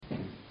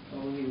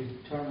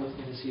turn with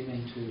me this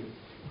evening to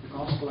the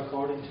Gospel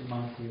according to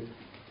Matthew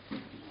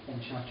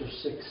in chapter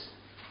 6.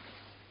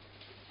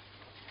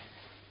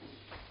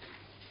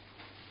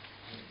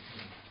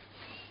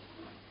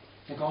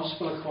 The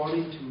Gospel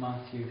according to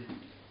Matthew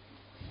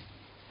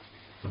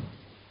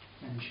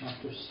in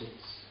chapter 6.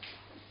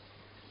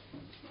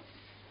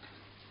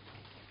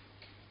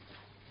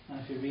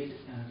 And if you read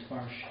at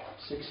verse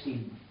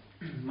 16,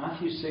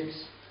 Matthew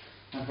 6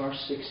 and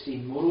verse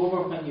 16,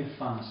 "Moreover, when you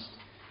fast,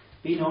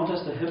 be not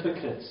as the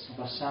hypocrites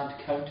of a sad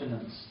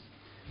countenance,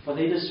 for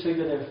they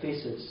disfigure their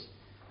faces,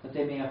 that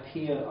they may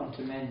appear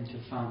unto men to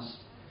fast.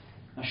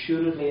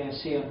 Assuredly I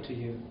say unto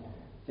you,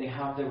 they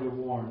have their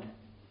reward.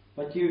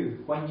 But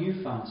you, when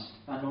you fast,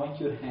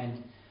 anoint your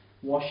head,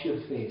 wash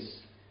your face,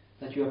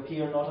 that you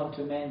appear not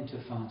unto men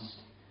to fast,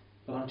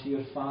 but unto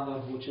your Father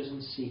which is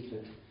in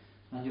secret.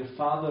 And your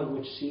Father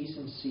which sees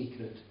in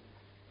secret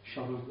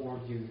shall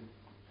reward you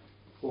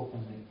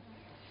openly."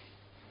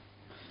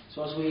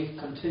 So as we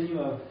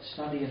continue our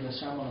study in the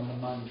Sermon on the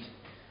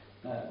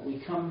Mount, we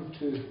come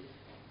to,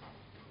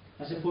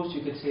 I suppose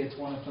you could say it's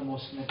one of the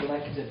most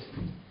neglected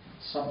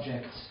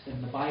subjects in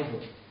the Bible,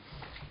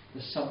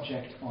 the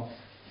subject of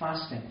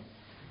fasting.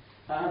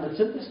 And it's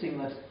interesting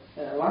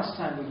that last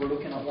time we were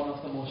looking at one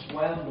of the most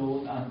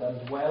well-known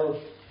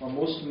and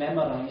most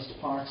memorized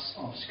parts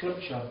of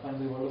Scripture when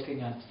we were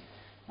looking at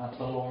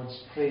the Lord's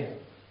Prayer.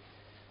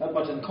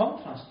 But in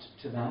contrast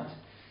to that,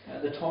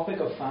 the topic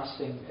of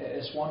fasting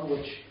is one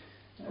which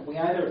we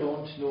either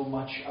don't know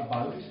much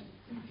about,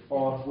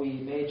 or we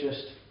may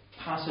just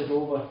pass it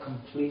over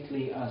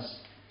completely as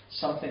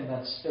something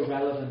that's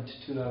irrelevant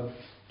to our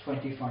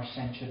 21st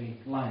century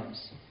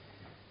lives.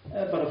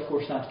 But of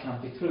course that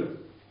can't be true.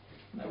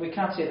 We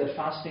can't say that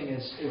fasting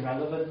is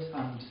irrelevant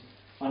and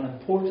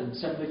unimportant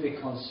simply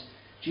because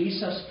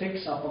Jesus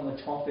picks up on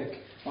the topic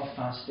of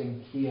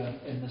fasting here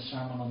in the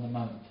Sermon on the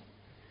Mount.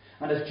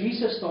 And if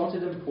Jesus thought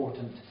it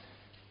important,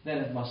 then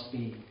it must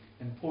be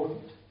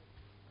important.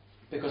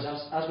 Because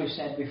as we've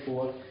said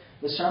before,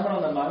 the Sermon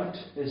on the Mount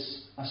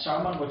is a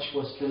sermon which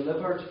was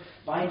delivered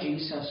by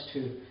Jesus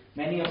to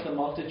many of the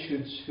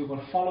multitudes who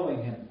were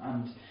following him,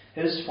 and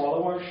his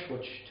followers,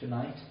 which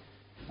tonight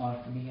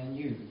are me and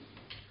you.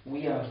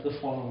 We are the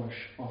followers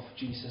of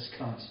Jesus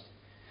Christ.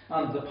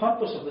 And the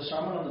purpose of the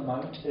Sermon on the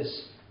Mount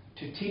is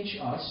to teach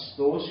us,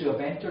 those who have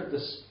entered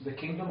the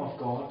kingdom of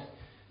God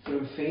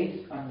through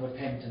faith and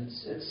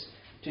repentance. It's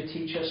to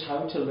teach us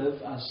how to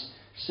live as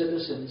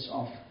citizens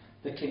of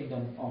the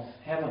kingdom of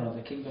heaven, or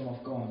the kingdom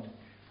of God.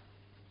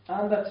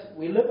 And that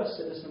we live as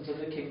citizens of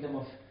the kingdom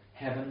of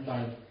heaven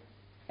by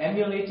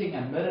emulating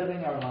and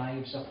mirroring our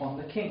lives upon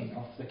the King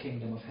of the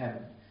kingdom of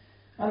heaven.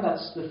 And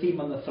that's the theme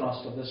and the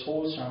thrust of this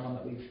whole sermon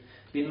that we've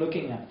been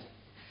looking at.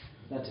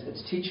 That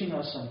it's teaching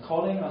us and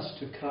calling us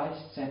to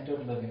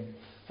Christ-centered living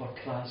for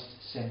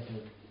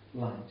Christ-centered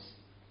lives.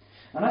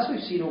 And as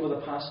we've seen over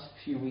the past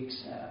few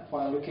weeks,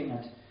 while looking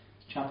at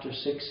chapter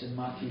 6 in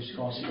Matthew's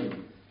Gospel,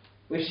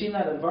 we've seen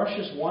that in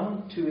verses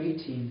 1 to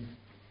 18,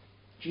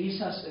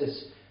 Jesus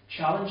is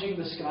challenging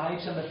the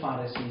scribes and the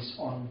Pharisees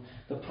on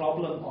the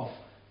problem of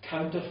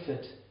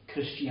counterfeit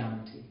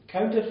Christianity.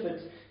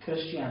 Counterfeit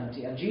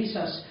Christianity. And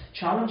Jesus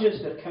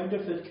challenges the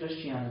counterfeit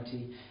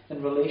Christianity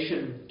in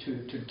relation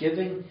to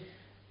giving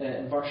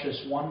in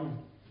verses 1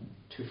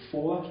 to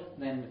 4.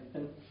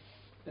 And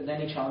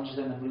then he challenges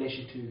them in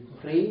relation to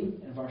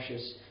praying in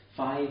verses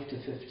 5 to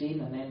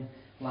 15. And then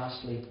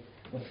lastly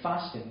with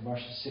fasting,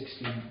 verses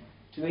 16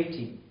 to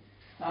 18.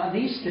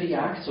 These three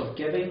acts of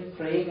giving,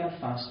 praying and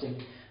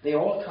fasting, they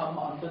all come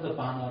under the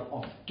banner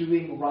of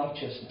doing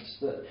righteousness,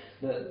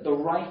 the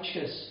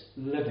righteous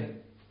living.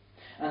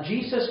 And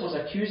Jesus was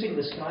accusing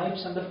the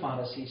scribes and the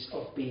Pharisees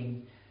of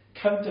being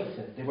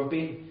counterfeit. They were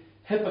being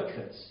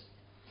hypocrites.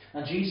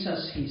 And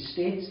Jesus, he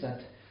states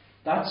that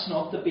that's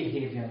not the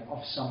behaviour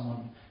of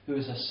someone who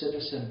is a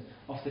citizen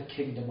of the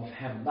kingdom of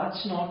heaven.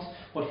 That's not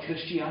what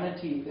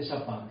Christianity is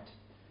about.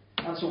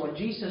 And so when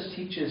Jesus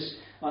teaches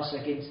us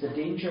against the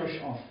dangers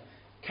of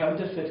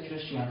counterfeit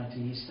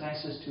Christianity, he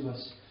stresses to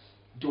us,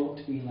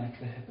 don't be like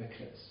the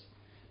hypocrites.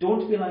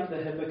 Don't be like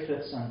the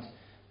hypocrites and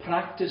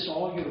practice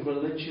all your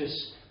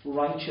religious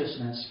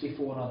righteousness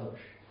before others.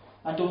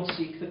 And don't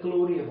seek the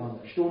glory of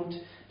others. Don't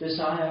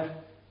desire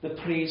the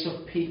praise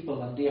of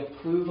people and the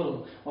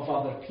approval of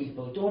other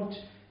people. Don't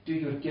do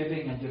your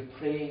giving and your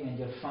praying and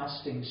your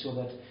fasting so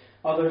that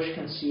others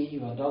can see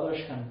you and others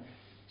can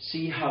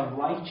see how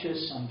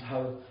righteous and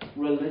how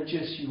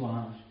religious you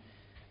are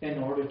in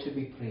order to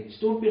be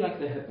praised. Don't be like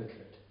the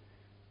hypocrite.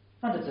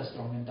 And it's a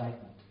strong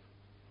indictment.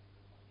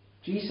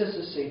 Jesus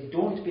is saying,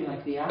 don't be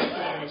like the actor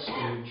on the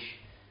stage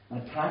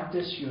and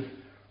practice your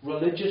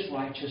religious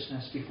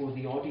righteousness before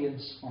the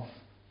audience of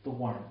the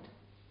world.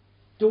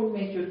 Don't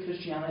make your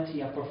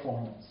Christianity a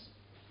performance.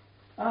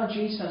 And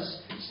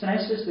Jesus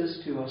stresses this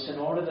to us in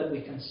order that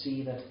we can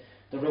see that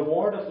the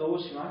reward of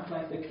those who act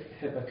like the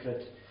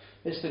hypocrite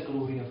is the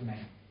glory of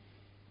men.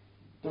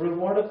 The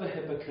reward of the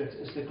hypocrite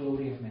is the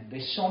glory of men.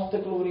 They sought the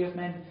glory of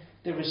men,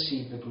 they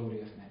received the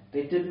glory of men.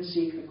 They didn't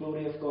seek the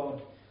glory of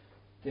God,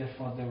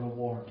 therefore their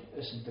reward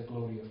isn't the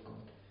glory of God.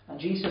 And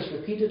Jesus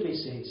repeatedly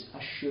says,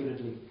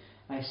 assuredly,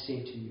 I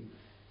say to you,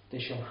 they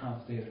shall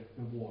have their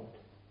reward.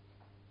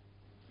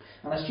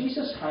 And as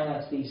Jesus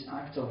highlights these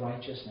acts of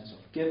righteousness,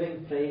 of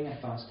giving, praying and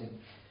fasting,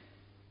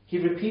 he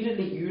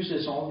repeatedly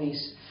uses all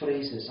these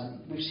phrases, and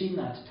we've seen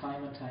that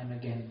time and time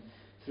again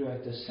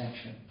throughout this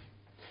section.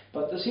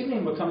 But this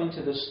evening we're coming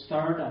to this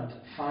third and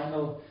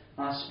final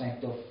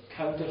aspect of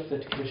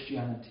counterfeit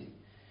Christianity,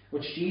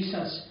 which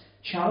Jesus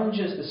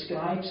challenges the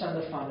scribes and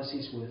the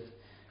Pharisees with,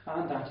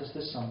 and that is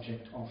the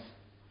subject of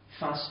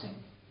fasting.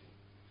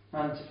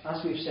 And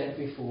as we've said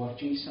before,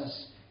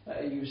 Jesus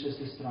uses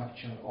the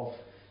structure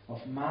of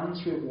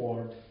man's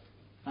reward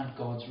and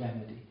God's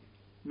remedy.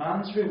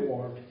 Man's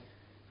reward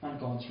and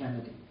God's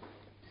remedy.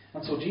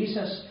 And so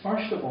Jesus,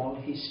 first of all,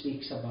 he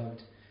speaks about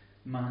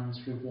man's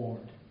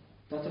reward.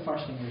 That's the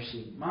first thing we're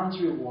seeing. Man's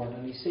reward.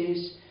 And he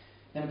says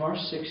in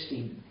verse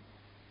 16,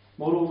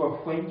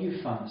 moreover, when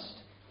you fast,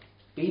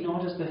 be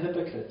not as the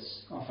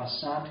hypocrites of a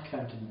sad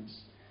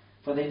countenance,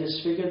 for they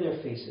disfigure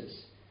their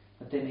faces,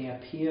 that they may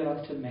appear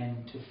unto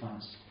men to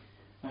fast.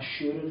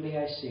 Assuredly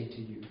I say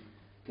to you,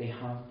 they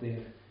have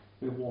their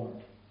reward.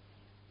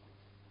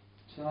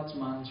 So that's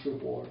man's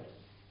reward.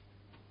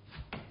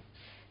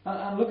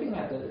 And looking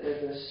at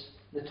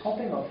the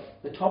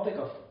topic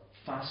of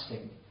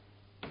fasting,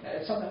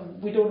 it's something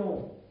we don't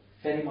know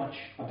very much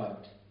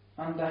about.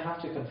 And I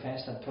have to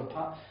confess that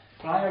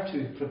prior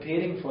to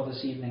preparing for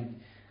this evening,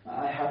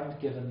 I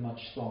hadn't given much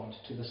thought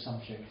to the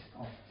subject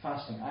of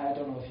fasting. I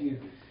don't know if you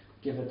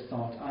give it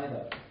thought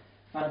either.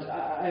 And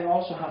I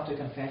also have to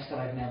confess that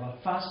I've never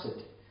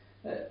fasted.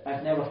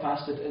 I've never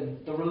fasted in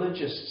the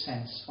religious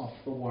sense of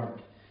the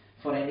word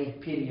for any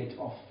period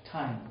of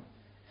time.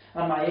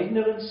 And my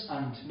ignorance,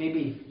 and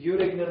maybe your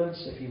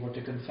ignorance, if you were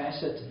to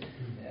confess it,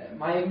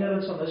 my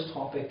ignorance on this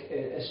topic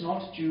is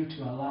not due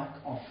to a lack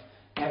of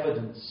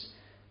evidence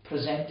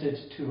presented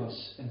to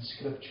us in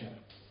Scripture.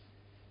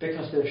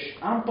 Because there's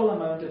ample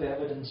amount of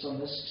evidence on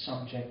this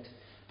subject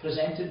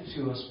presented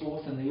to us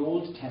both in the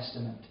Old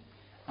Testament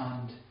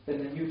and in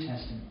the New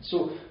Testament.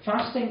 So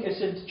fasting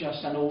isn't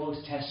just an Old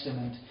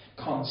Testament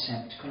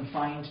concept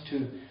confined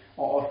to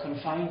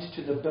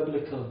the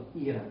biblical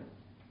era.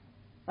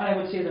 And I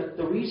would say that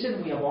the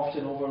reason we have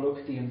often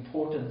overlooked the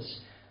importance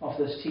of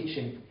this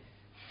teaching,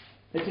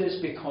 it is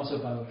because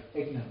of our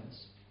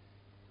ignorance.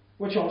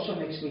 Which also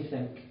makes me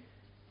think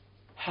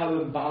how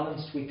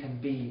imbalanced we can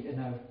be in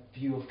our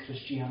view of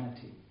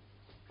Christianity.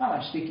 And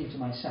I'm speaking to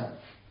myself.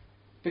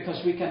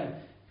 Because we can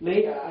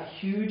lay a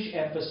huge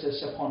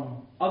emphasis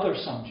upon other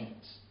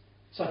subjects,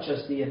 such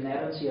as the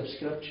inerrancy of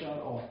Scripture,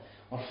 or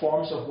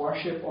forms of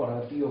worship, or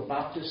our view of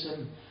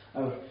baptism,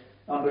 our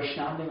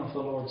understanding of the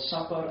Lord's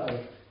Supper, our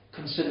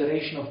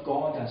consideration of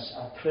God as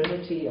a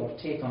Trinity, or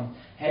take on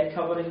head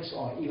coverings,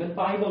 or even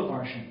Bible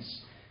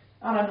versions.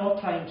 And I'm not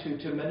trying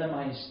to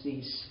minimize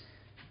these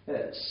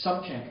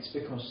subjects,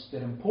 because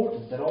they're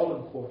important, they're all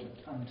important,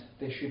 and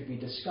they should be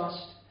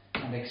discussed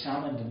and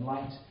examined in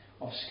light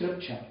of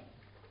Scripture.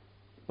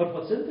 But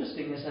what's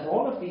interesting is that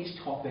all of these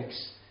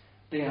topics,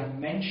 they are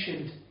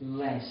mentioned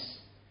less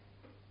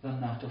than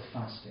that of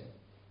fasting.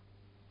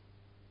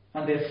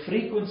 And their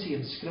frequency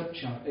in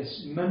Scripture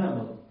is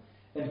minimal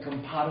in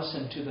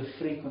comparison to the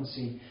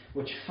frequency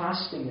which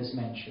fasting is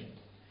mentioned.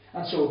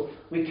 And so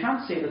we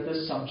can't say that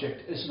this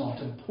subject is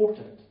not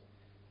important,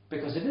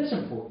 because it is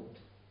important.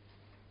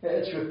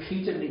 It's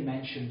repeatedly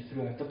mentioned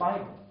throughout the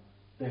Bible.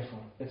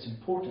 Therefore, it's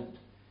important.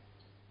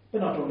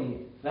 But not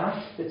only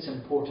that, it's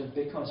important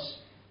because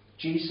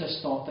Jesus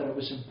thought that it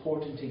was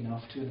important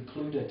enough to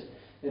include it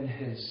in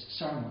his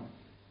sermon.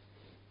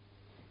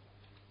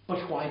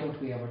 But why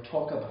don't we ever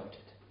talk about it?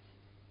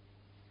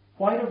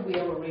 Why don't we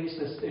ever raise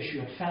this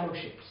issue at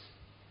fellowships?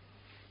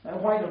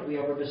 Why don't we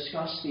ever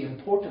discuss the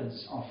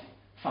importance of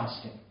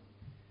fasting?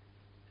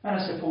 And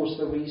I suppose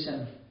the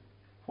reason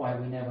why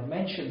we never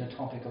mention the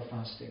topic of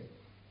fasting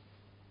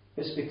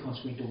is because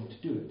we don't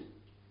do it.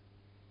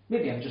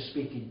 Maybe I'm just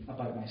speaking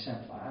about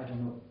myself. I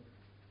don't know.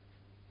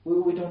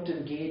 We don't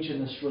engage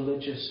in this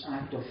religious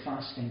act of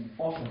fasting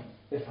often,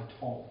 if at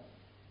all.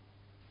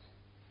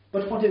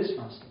 But what is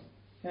fasting?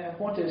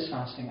 What is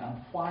fasting,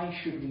 and why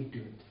should we do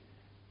it?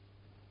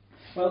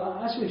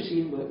 Well, as we've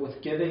seen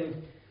with giving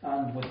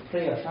and with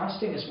prayer,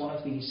 fasting is one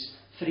of these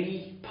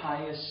three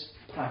pious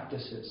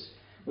practices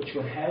which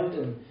were held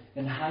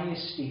in high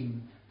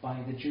esteem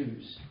by the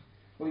Jews.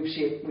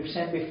 We've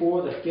said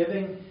before that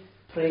giving,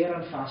 prayer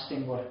and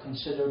fasting were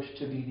considered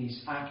to be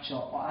these acts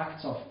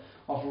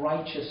of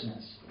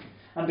righteousness.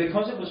 And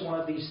because it was one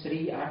of these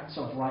three acts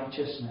of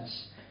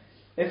righteousness,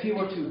 if you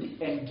were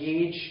to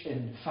engage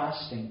in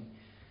fasting,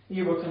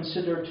 you were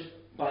considered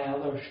by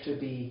others to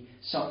be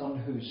someone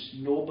who's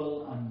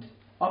noble and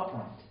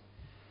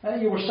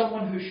upright. You were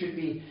someone who should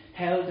be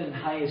held in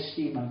high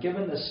esteem and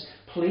given this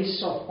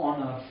place of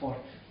honour for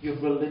your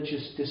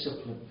religious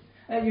discipline.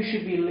 You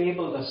should be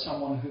labelled as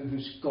someone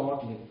who's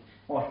godly,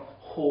 or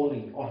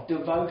holy, or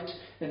devout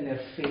in their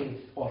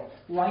faith, or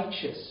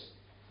righteous.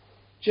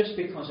 Just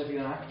because of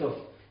your act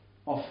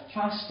of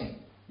fasting,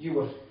 you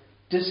were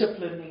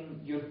disciplining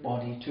your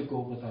body to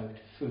go without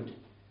food.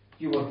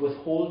 You were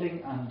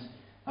withholding and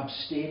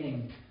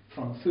abstaining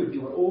from food.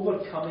 You were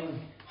overcoming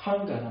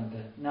hunger and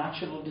the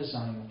natural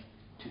desire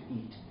to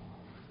eat.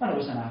 And it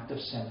was an act of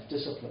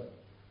self-discipline.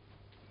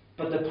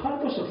 But the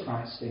purpose of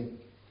fasting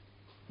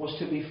was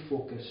to be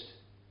focused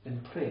in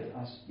prayer,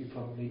 as you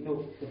probably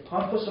know. The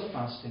purpose of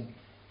fasting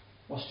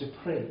was to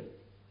pray.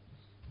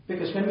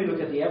 Because when we look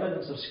at the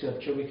evidence of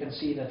Scripture, we can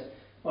see that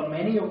on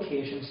many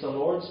occasions the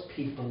Lord's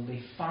people,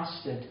 they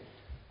fasted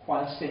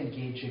whilst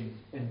engaging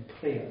in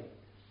prayer.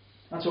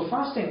 And so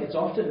fasting, it's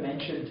often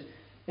mentioned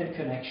in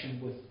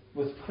connection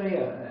with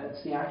prayer.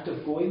 It's the act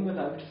of going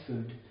without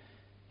food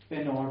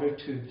in order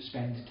to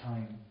spend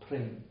time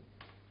praying.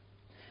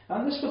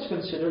 And this was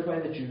considered by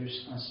the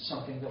Jews as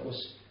something that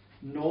was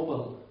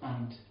noble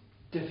and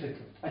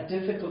difficult, a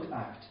difficult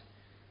act.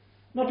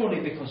 Not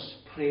only because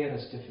prayer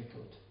is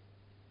difficult,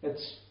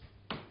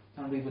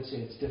 and we would say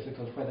it's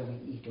difficult whether we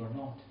eat or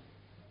not.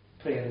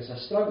 Prayer is a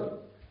struggle.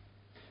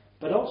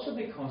 But also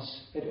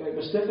because it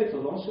was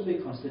difficult, also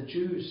because the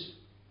Jews,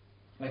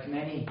 like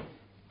many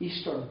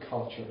Eastern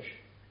cultures,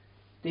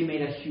 they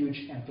made a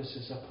huge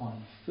emphasis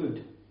upon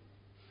food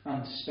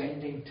and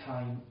spending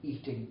time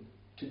eating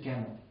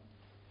together.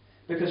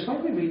 Because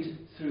when we read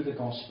through the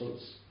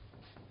Gospels,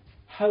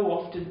 how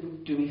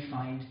often do we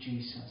find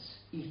Jesus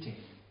eating?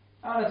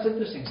 And it's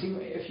interesting. See,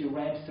 if you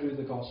read through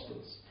the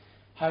Gospels,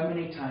 how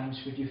many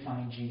times would you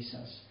find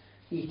Jesus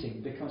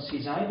eating? Because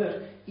he's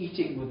either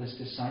eating with his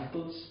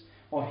disciples,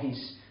 or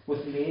he's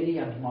with Mary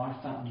and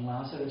Martha and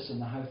Lazarus in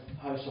the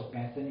house of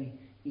Bethany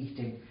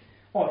eating,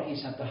 or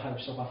he's at the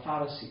house of a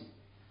Pharisee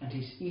and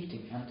he's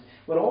eating. And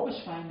we're always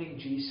finding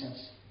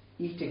Jesus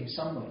eating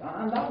somewhere.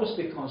 And that was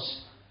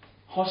because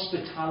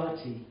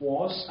hospitality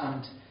was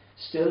and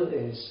still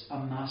is a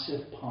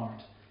massive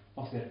part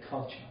of their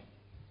culture.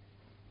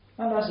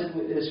 And as it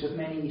is with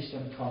many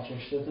Eastern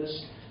cultures,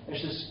 there's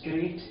this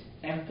great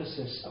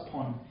emphasis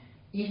upon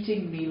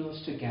eating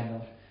meals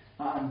together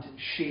and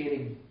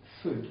sharing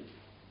food.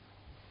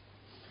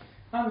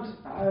 And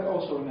I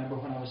also remember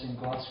when I was in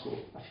Glasgow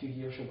a few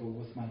years ago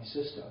with my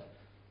sister,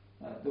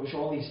 there was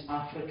all these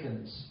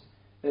Africans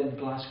in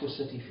Glasgow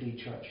City Free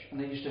Church, and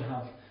they used to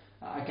have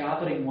a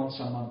gathering once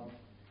a month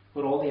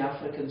where all the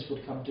Africans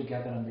would come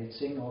together and they'd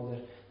sing all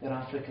their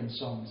African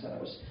songs.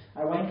 And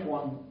I went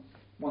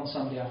one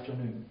Sunday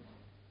afternoon,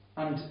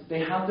 and they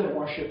had their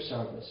worship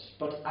service,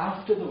 but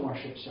after the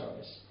worship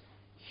service,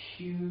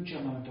 huge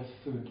amount of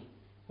food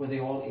where they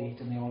all ate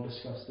and they all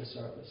discussed the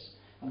service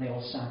and they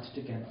all sat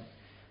together.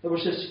 There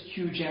was this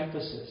huge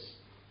emphasis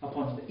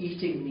upon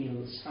eating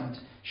meals and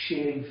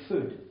sharing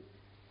food.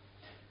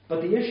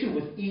 But the issue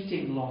with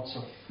eating lots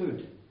of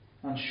food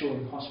and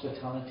showing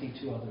hospitality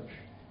to others,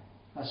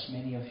 as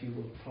many of you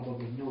will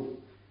probably know,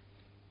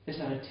 is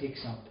that it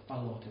takes up a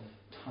lot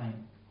of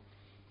time.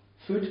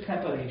 Food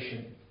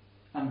preparation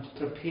and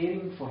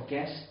preparing for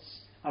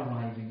guests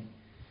arriving,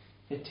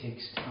 it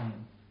takes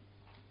time.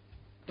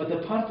 But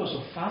the purpose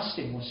of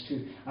fasting was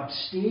to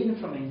abstain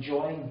from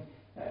enjoying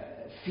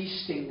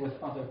feasting with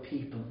other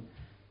people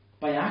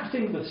by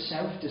acting with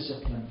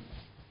self-discipline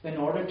in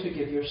order to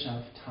give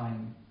yourself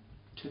time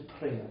to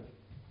prayer.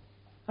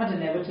 And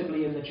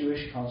inevitably in the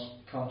Jewish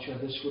culture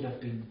this would have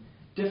been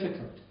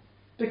difficult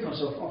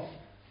because of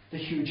the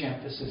huge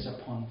emphasis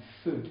upon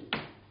food.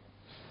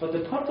 But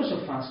the purpose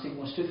of fasting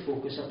was to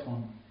focus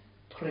upon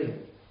prayer.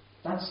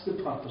 That's the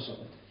purpose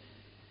of it.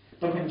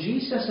 But when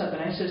Jesus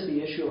addresses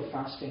the issue of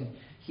fasting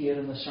here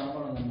in the Sermon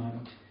on the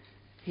Mount,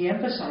 he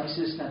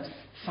emphasizes that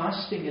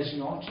fasting is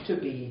not to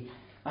be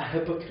a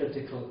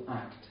hypocritical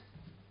act.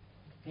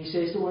 He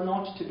says that we're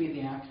not to be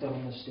the actor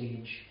on the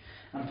stage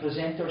and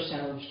present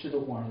ourselves to the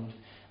world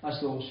as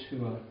those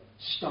who are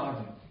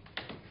starving.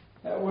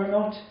 We're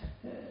not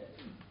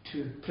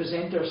to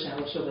present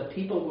ourselves so that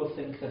people will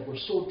think that we're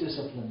so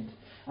disciplined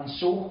and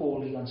so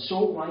holy and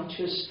so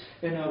righteous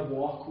in our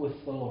walk with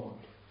the Lord.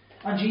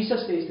 And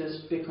Jesus says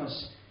this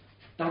because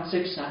that's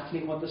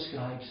exactly what the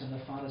scribes and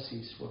the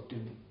Pharisees were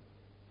doing.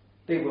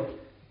 They were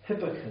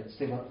hypocrites.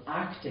 They were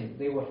acting.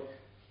 They were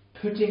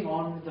putting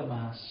on the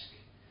mask,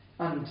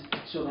 and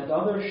so that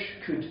others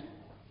could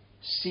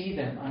see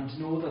them and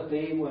know that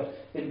they were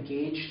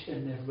engaged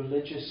in the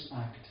religious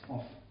act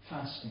of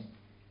fasting,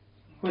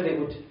 where they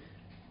would,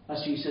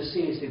 as Jesus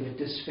says, they would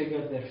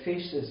disfigure their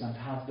faces and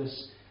have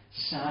this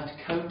sad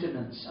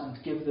countenance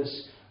and give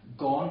this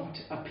gaunt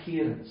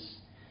appearance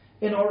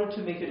in order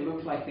to make it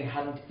look like they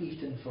hadn't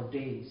eaten for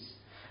days.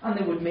 And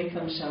they would make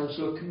themselves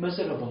look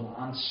miserable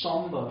and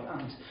somber,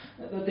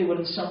 and that they were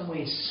in some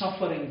way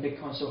suffering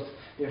because of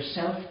their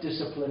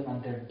self-discipline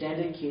and their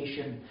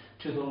dedication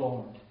to the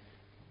Lord.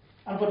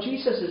 And what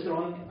Jesus is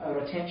drawing our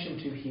attention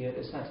to here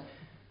is that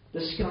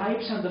the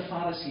scribes and the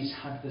Pharisees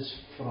had this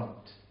front,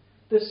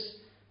 this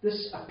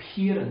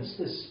appearance,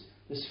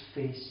 this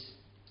face,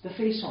 the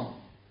face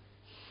on.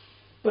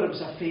 But it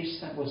was a face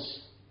that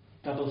was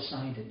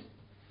double-sided.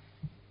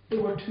 They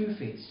were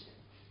two-faced,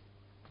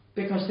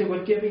 because they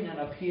were giving an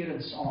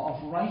appearance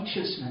of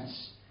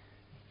righteousness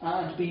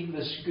and being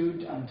this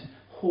good and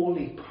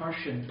holy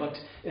person. But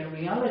in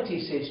reality,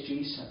 says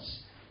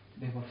Jesus,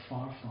 they were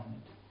far from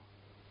it.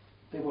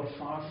 They were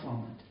far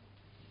from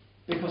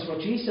it. Because what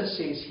Jesus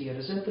says here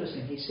is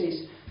interesting. He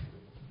says,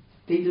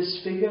 they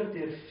disfigured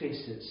their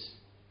faces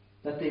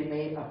that they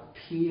may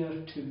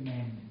appear to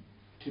men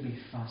to be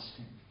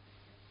fasting.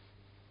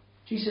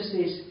 Jesus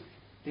says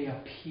they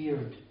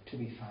appeared to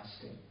be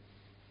fasting,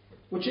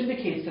 which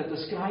indicates that the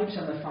scribes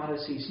and the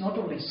Pharisees not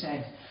only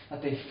said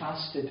that they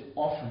fasted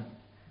often,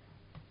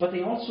 but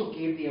they also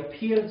gave the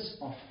appearance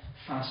of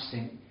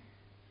fasting.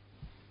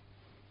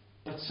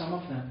 But some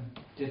of them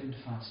didn't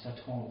fast at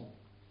all.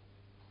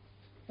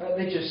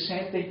 They just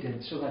said they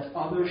did so that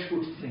others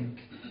would think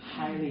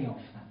highly of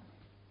them.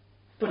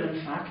 But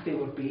in fact, they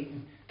were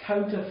being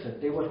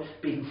counterfeit. They were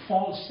being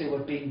false. They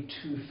were being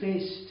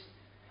two-faced.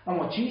 And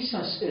what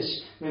Jesus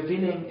is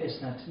revealing is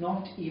that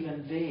not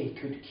even they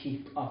could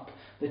keep up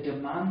the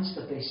demands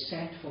that they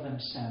set for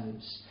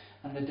themselves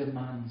and the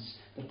demands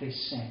that they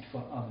set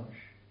for others.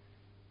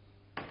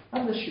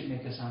 And this should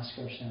make us ask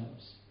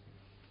ourselves,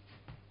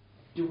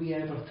 do we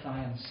ever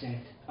try and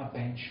set a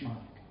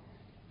benchmark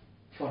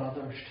for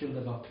others to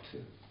live up to,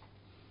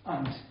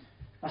 and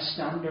a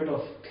standard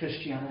of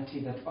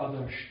Christianity that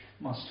others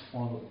must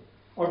follow?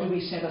 Or do we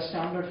set a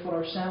standard for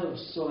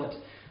ourselves so that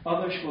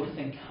others will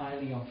think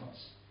highly of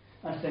us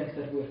and think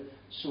that we're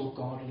so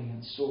godly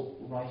and so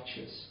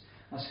righteous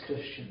as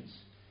Christians?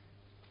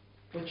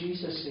 But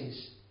Jesus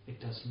says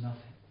it does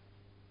nothing.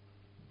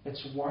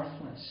 It's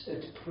worthless.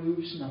 It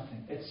proves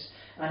nothing. It's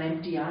an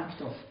empty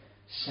act of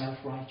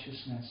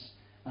self-righteousness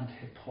and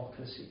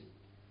hypocrisy.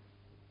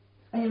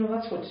 And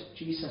that's what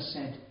Jesus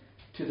said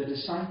to the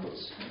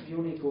disciples. If you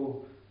only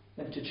go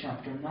into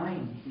chapter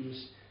 9,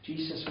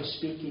 Jesus was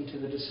speaking to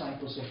the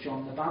disciples of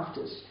John the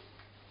Baptist.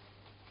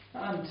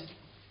 And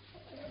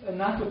on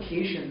that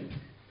occasion,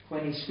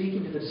 when he's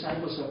speaking to the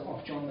disciples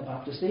of John the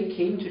Baptist, they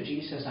came to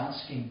Jesus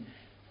asking,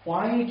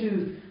 why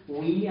do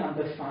we and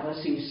the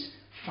Pharisees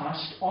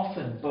fast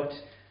often, but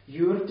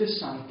your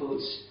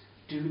disciples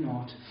do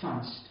not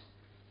fast?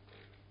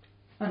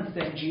 And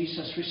then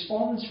Jesus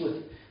responds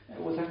with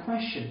a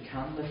question.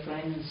 Can the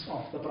friends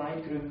of the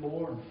bridegroom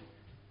mourn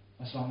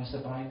as long as the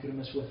bridegroom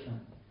is with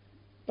them?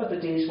 But the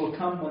days will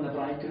come when the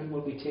bridegroom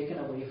will be taken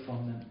away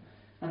from them,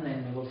 and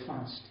then they will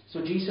fast.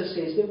 So Jesus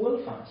says they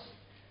will fast.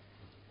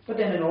 But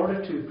then in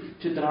order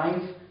to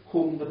drive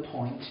home the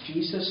point,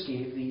 Jesus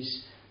gave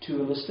these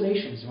two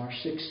illustrations. Verse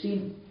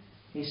 16,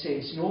 he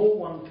says, no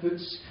one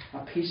puts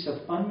a piece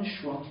of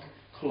unshrunk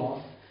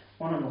cloth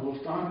on an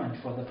old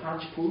garment, for the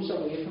patch pulls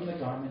away from the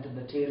garment and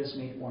the tear is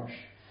made worse.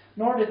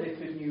 Nor did they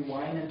put new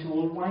wine into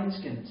old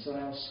wineskins, or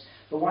else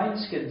the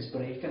wineskins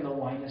break and the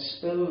wine is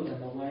spilled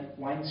and the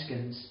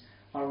wineskins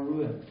are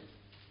ruined.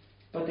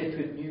 But they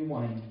put new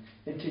wine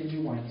into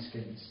new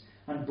wineskins,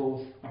 and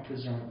both are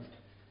preserved.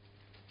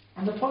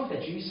 And the point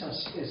that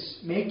Jesus is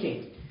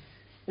making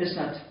is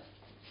that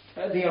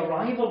the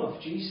arrival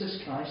of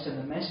Jesus Christ and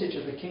the message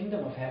of the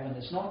kingdom of heaven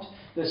is not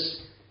this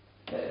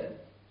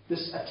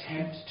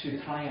attempt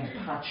to try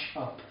and patch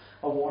up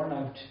a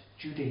worn-out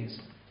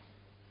Judaism.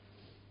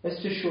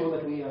 It's to show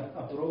that we are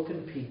a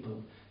broken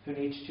people who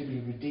need to be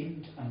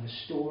redeemed and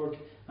restored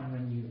and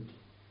renewed.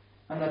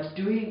 And that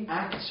doing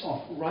acts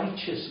of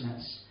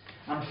righteousness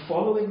and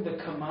following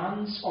the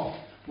commands of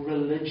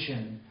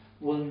religion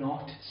will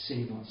not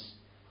save us.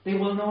 They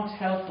will not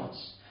help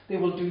us. They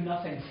will do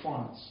nothing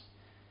for us.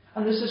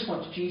 And this is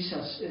what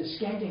Jesus is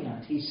getting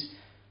at. He's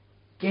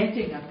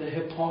getting at the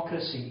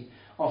hypocrisy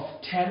of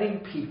telling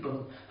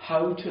people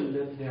how to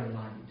live their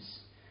lives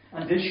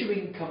and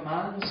issuing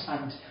commands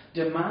and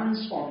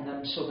demands on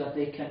them so that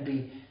they can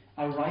be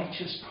a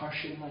righteous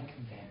person like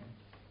them.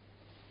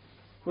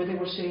 Where they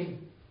were saying,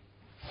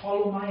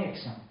 follow my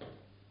example.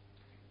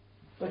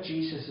 But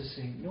Jesus is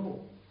saying, no,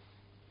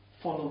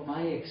 follow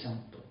my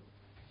example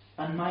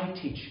and my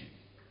teaching.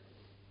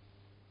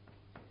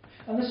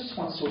 And this is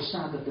what's so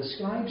sad, that the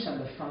scribes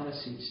and the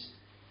Pharisees,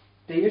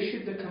 they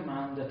issued the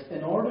command that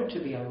in order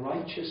to be a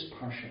righteous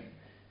person,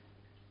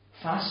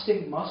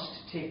 fasting must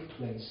take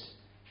place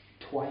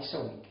twice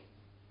a week.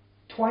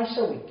 Twice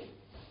a week.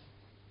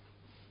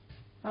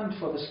 And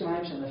for the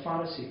scribes and the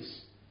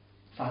Pharisees,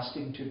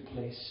 fasting took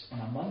place on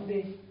a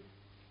Monday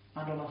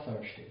and on a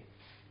Thursday.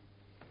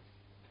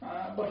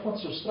 But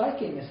what's so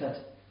striking is that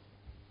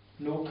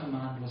no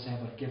command was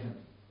ever given.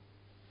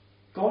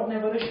 God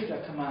never issued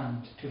a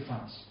command to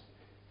fast,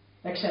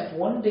 except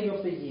one day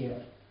of the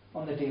year,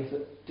 on the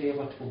Day of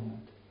Atonement.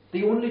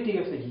 The only day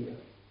of the year.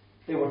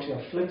 They were to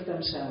afflict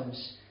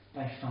themselves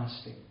by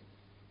fasting.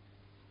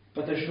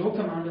 But there's no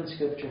command in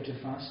Scripture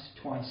to fast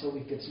twice a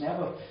week.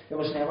 It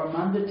was never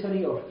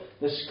mandatory or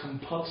this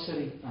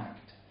compulsory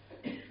act.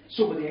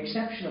 So with the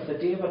exception of the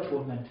Day of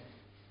Atonement,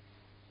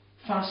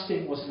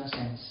 fasting was in a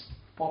sense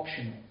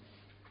optional.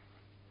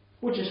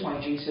 Which is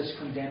why Jesus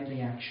condemned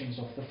the actions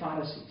of the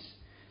Pharisees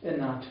in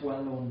that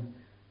well-known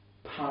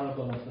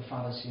parable of the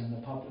Pharisee and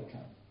the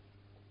publican.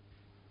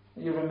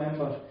 You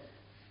remember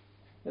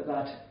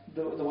that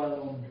the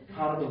well-known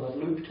parable that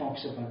Luke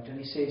talks about, and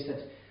he says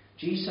that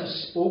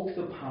Jesus spoke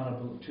the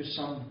parable to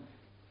some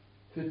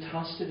who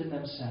trusted in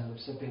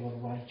themselves that they were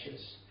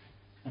righteous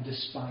and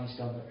despised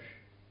others.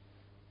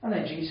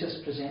 And then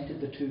Jesus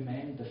presented the two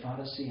men, the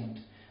Pharisee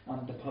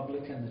and the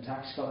publican, the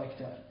tax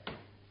collector.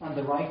 And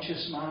the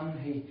righteous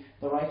man,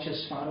 the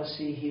righteous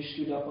Pharisee, he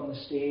stood up on the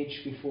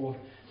stage before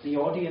the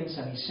audience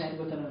and he said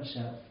within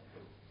himself,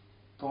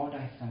 God,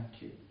 I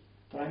thank you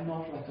that I'm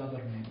not like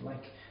other men,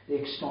 like the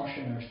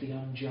extortioners, the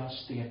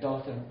unjust, the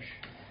adulterers,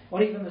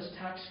 or even this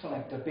tax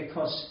collector,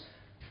 because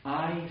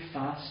I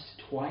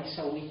fast twice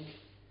a week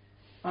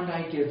and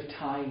I give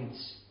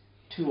tithes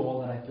to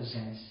all that I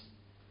possess.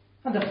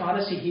 And the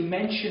Pharisee, he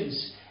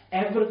mentions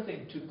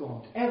everything to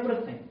God,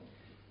 everything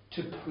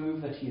to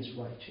prove that he is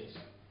righteous.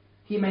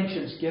 He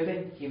mentions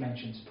giving, he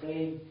mentions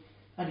praying,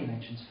 and he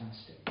mentions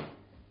fasting.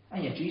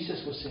 And yet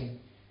Jesus was saying,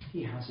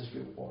 he has his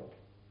reward.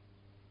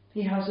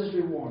 He has his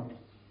reward.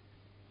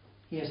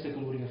 He has the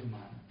glory of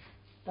man.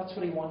 That's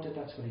what he wanted,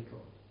 that's what he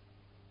got.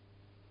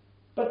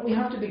 But we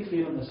have to be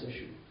clear on this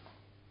issue.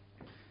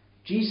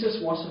 Jesus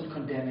wasn't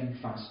condemning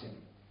fasting.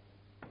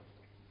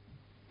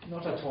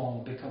 Not at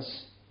all,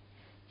 because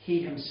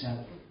he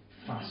himself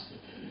fasted.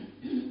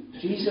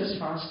 Jesus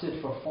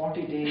fasted for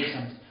 40 days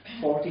and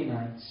 40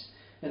 nights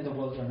in the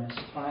wilderness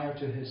prior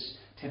to his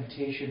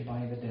temptation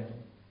by the devil.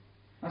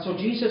 And so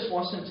Jesus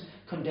wasn't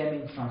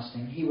condemning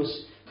fasting. He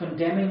was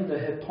condemning the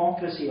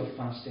hypocrisy of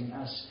fasting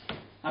as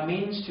a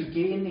means to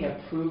gain the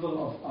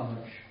approval of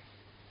others.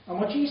 And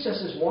what Jesus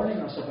is warning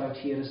us about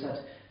here is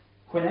that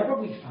whenever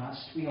we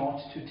fast, we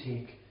ought to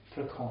take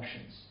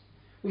precautions.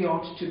 We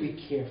ought to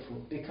be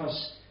careful,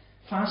 because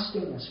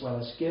fasting as well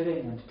as giving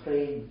and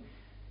praying,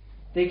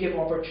 they give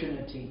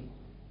opportunity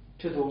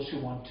to those who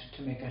want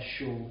to make a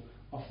show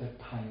of their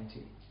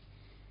piety.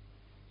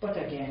 But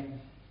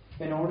again,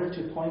 in order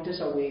to point us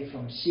away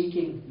from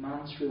seeking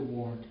man's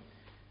reward,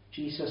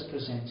 Jesus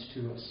presents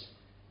to us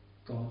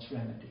God's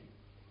remedy.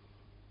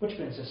 Which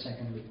brings us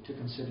secondly to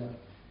consider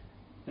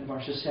in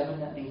verses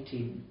 17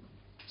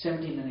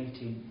 and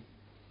 18,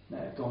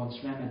 God's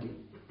remedy.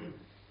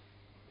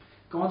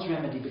 God's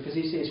remedy, because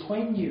he says,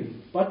 when you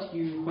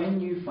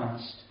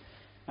fast,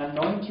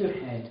 anoint your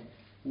head,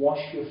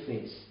 wash your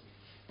face,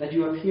 that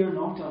you appear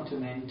not unto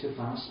men to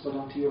fast, but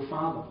unto your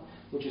Father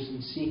which is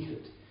in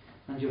secret.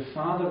 And your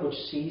Father which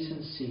sees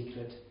in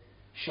secret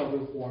shall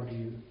reward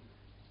you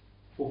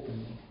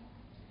openly.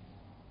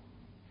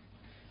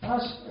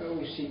 As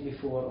we've seen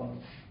before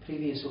on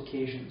previous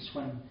occasions,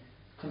 when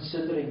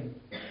considering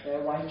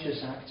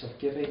righteous acts of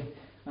giving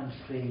and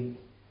praying,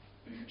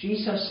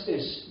 Jesus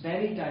is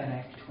very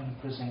direct when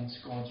he presents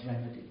God's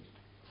remedy.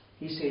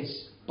 He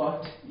says,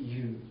 but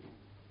you,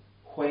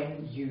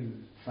 when you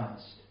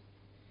fast.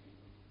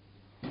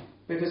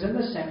 Because in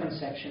the second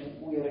section,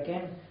 we are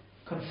again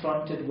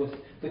confronted with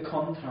the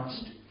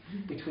contrast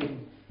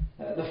between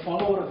the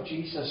follower of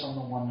Jesus on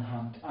the one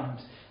hand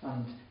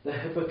and the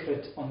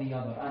hypocrite on the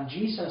other. And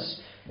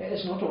Jesus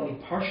is not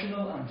only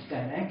personal and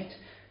direct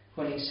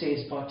when he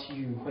says, but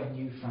you, when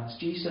you fast.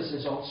 Jesus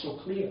is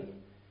also clear.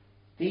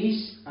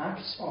 These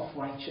acts of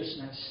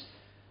righteousness,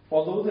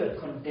 although they're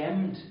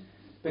condemned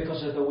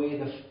because of the way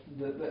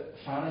the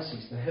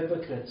Pharisees, the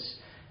hypocrites,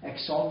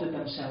 exalted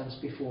themselves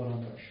before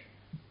others,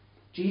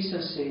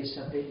 Jesus says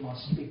that they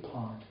must be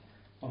part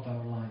of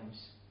our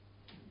lives.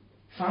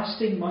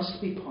 Fasting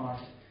must be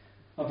part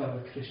of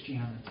our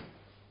Christianity.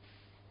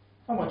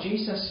 And what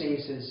Jesus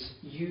says is,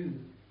 you,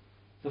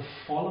 the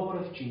follower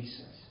of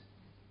Jesus,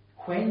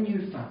 when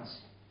you fast,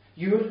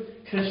 your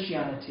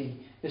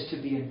Christianity is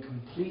to be in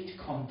complete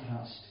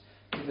contrast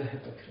to the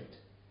hypocrite.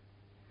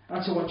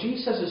 And so what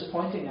Jesus is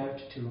pointing out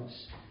to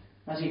us,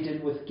 as he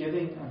did with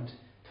giving and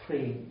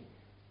praying,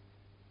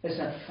 is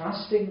that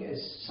fasting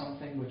is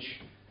something which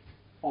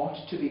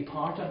ought to be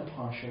part and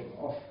parcel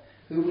of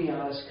who we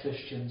are as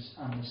Christians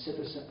and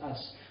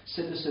as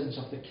citizens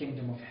of the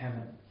kingdom of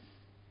heaven.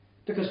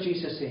 Because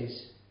Jesus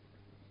says,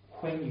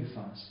 when you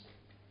fast.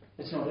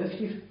 It's not if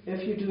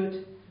you do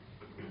it,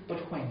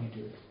 but when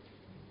you do it.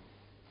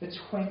 It's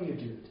when you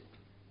do it.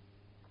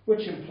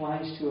 Which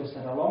implies to us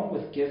that along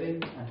with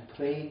giving and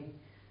praying,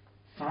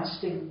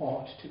 fasting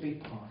ought to be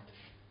part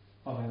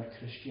of our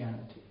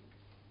Christianity.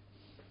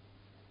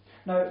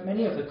 Now,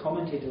 many of the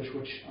commentators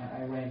which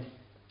I read,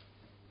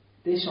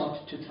 they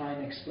sought to try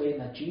and explain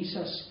that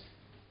Jesus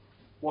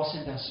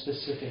wasn't as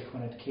specific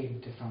when it came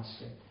to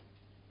fasting,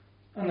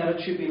 and that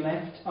it should be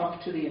left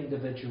up to the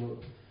individual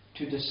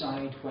to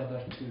decide whether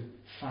to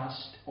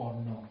fast or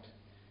not.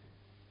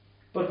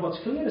 But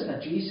what's clear is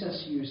that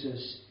Jesus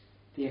uses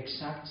the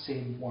exact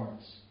same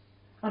words,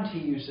 and he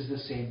uses the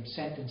same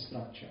sentence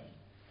structure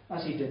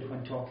as he did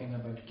when talking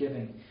about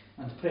giving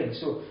and praying.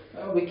 So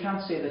we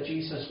can't say that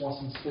Jesus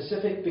wasn't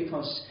specific,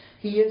 because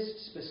he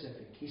is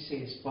specific. He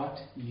says, but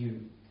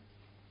you,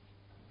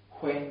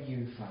 when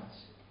you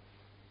fast.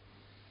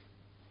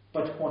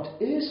 But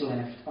what is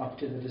left up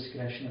to the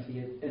discretion of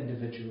the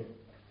individual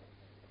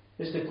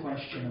is the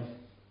question of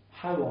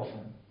how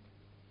often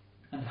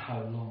and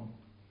how long.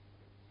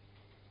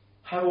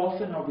 How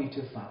often are we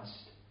to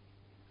fast?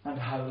 And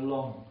how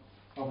long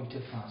are we to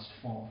fast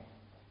for?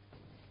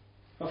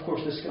 Of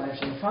course, the scribes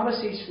and the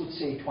Pharisees would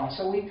say twice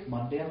a week,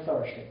 Monday and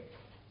Thursday.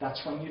 That's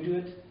when you do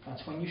it.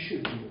 That's when you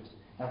should do it.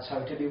 That's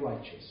how to be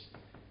righteous.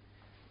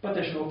 But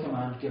there's no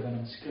command given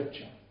in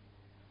Scripture.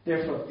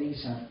 Therefore,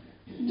 these are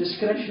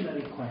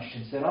discretionary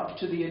questions. They're up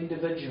to the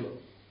individual.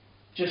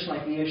 Just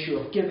like the issue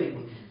of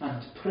giving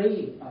and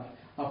praying are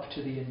up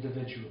to the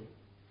individual.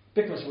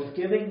 Because with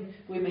giving,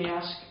 we may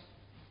ask,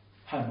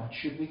 how much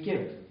should we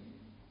give?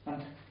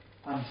 And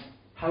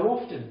how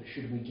often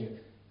should we give?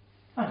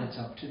 And it's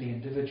up to the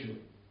individual.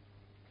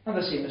 And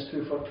the same is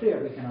true for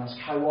prayer. We can ask,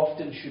 how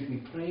often should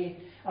we pray?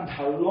 And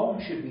how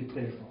long should we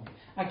pray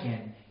for?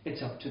 Again,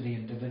 it's up to the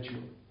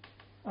individual.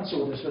 And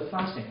so it is with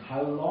fasting.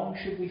 How long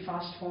should we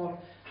fast for?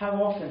 How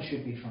often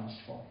should we fast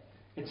for?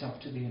 It's up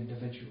to the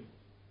individual.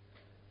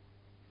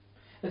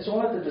 It's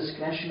all at the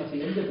discretion of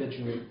the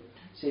individual,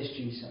 says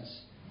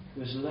Jesus,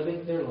 who is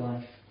living their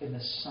life in the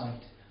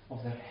sight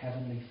of their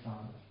heavenly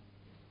Father.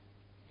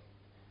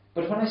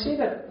 But when I say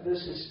that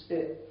this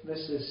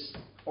is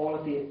all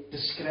at the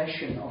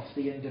discretion of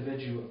the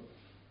individual,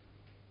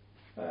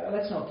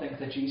 let's not think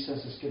that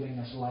Jesus is giving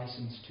us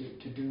license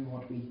to do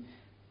what we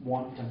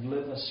want and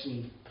live as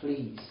we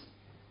please.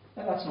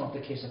 That's not the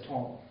case at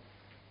all.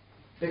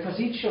 Because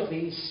each of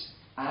these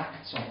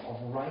acts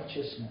of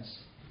righteousness,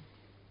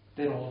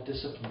 they're all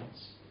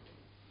disciplines.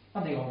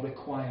 And they all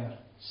require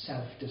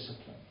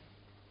self-discipline.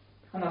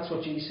 And that's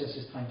what Jesus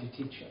is trying to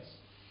teach us.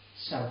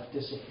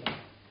 Self-discipline.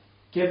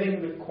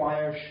 Giving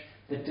requires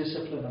the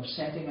discipline of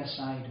setting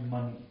aside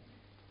money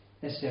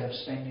instead of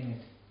spending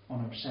it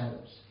on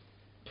ourselves.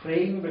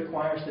 Praying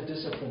requires the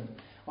discipline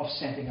of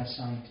setting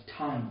aside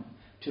time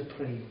to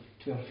pray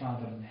to our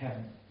Father in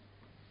heaven.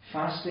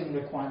 Fasting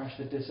requires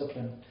the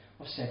discipline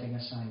of setting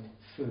aside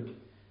food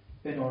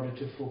in order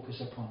to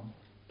focus upon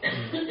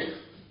prayer.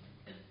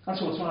 And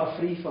so it's not a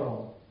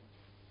free-for-all.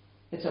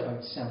 It's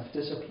about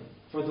self-discipline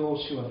for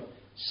those who are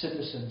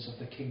citizens of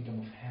the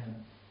kingdom of heaven.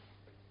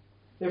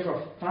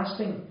 Therefore,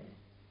 fasting,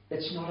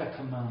 it's not a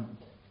command.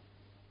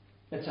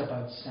 It's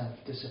about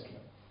self-discipline.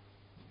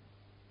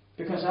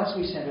 Because as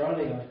we said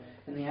earlier,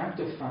 in the act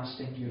of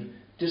fasting, you're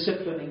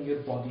disciplining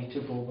your body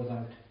to go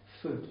without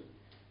food.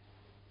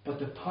 But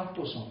the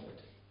purpose of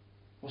it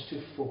was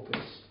to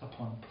focus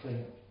upon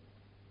prayer.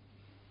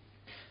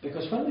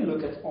 Because when we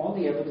look at all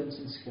the evidence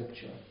in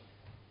Scripture,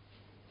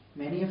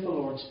 many of the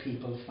Lord's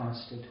people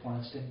fasted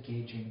whilst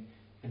engaging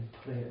in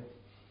prayer.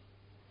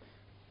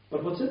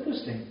 But what's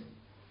interesting,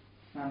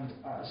 and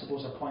I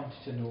suppose a point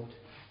to note,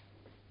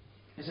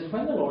 is that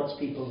when the Lord's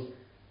people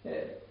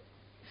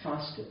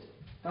fasted,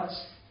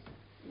 that's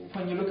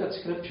when you look at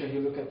Scripture, you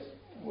look at,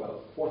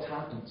 well, what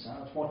happens,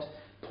 at what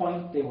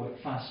point they were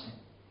fasting.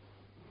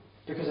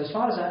 Because as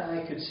far as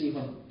I could see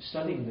when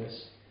studying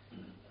this,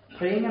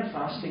 praying and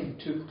fasting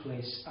took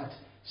place at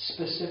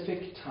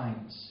specific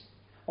times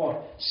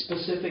or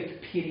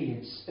specific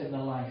periods in the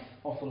life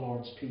of the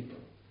Lord's people.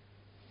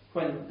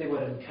 When they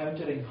were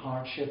encountering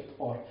hardship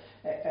or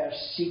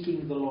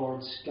seeking the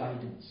Lord's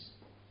guidance.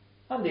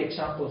 And the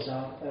examples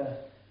are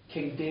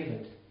King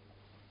David.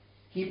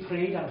 He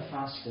prayed and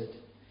fasted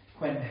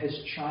when his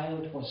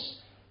child was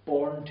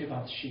born to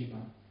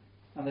Bathsheba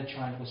and the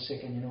child was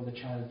sick, and the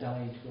child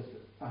died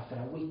after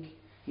a week.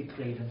 He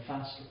prayed and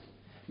fasted.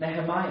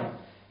 Nehemiah,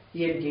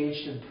 he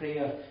engaged in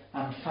prayer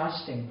and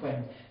fasting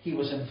when he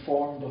was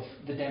informed of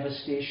the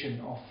devastation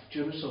of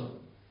Jerusalem.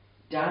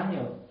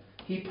 Daniel,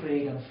 he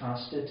prayed and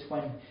fasted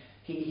when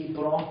he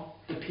brought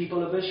the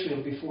people of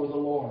Israel before the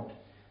Lord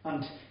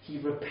and he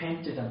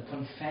repented and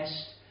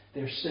confessed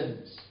their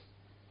sins.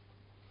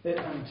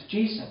 And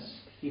Jesus,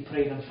 he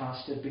prayed and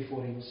fasted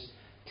before he was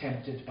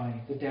tempted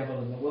by the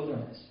devil in the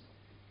wilderness.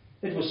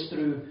 It was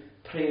through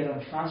prayer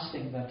and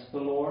fasting that the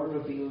Lord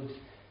revealed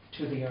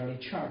to the early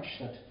church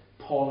that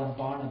Paul and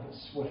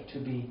Barnabas were to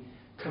be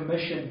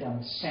commissioned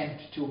and sent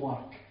to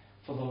work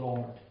for the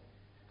Lord.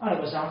 And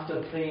it was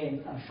after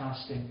praying and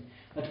fasting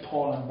that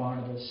Paul and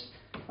Barnabas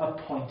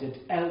appointed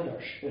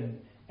elders in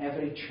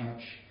every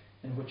church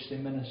in which they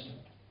ministered.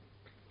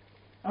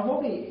 And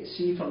what we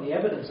see from the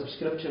evidence of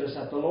Scripture is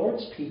that the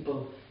Lord's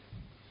people,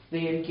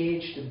 they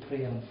engaged in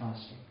prayer and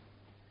fasting.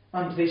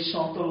 And they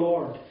sought the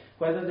Lord,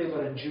 whether they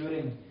were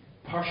enduring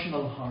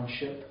personal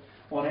hardship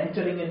or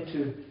entering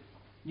into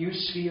new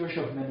spheres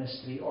of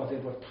ministry, or they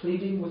were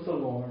pleading with the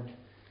Lord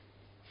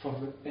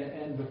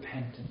in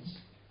repentance,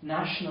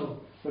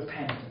 national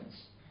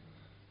repentance.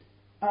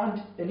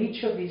 And in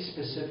each of these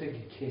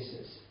specific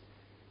cases,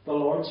 the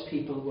Lord's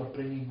people were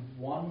bringing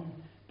one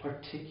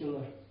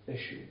particular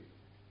issue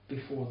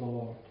before the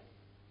Lord.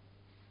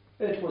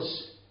 It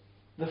was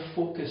the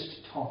focused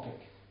topic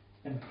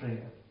in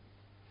prayer.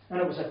 And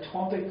it was a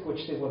topic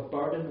which they were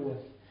burdened with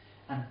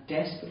and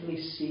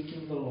desperately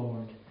seeking the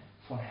Lord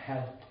for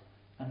help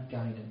and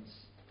guidance.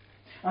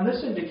 And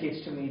this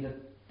indicates to me that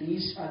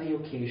these are the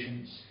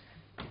occasions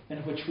in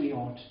which we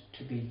ought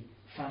to be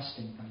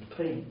fasting and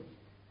praying.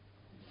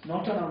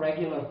 Not on a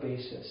regular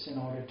basis in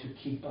order to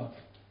keep up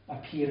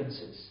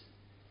appearances,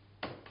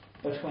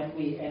 but when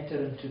we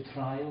enter into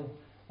trial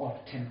or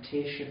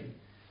temptation,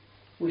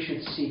 we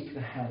should seek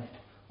the help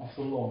of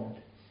the Lord.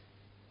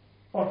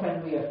 Or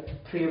when we are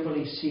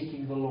prayerfully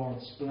seeking the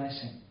Lord's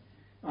blessing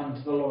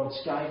and the Lord's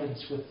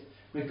guidance with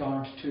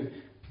regard to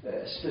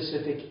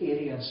specific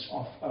areas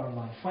of our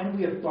life, when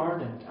we are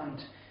burdened, and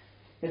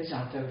it's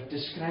at our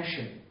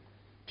discretion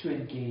to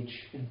engage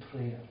in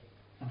prayer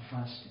and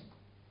fasting.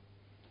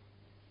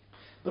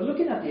 But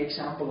looking at the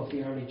example of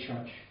the early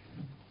church,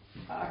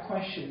 a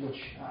question which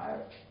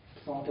I've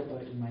thought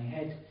about in my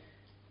head,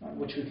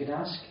 which we could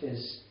ask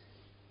is,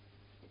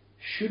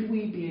 should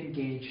we be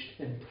engaged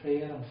in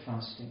prayer and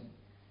fasting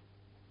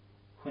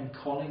when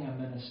calling a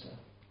minister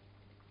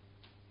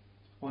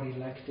or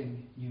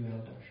electing new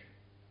elders?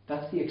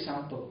 That's the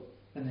example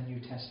in the New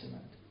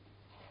Testament.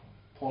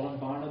 Paul and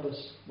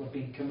Barnabas were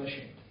being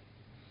commissioned.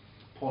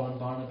 Paul and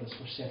Barnabas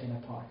were setting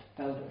apart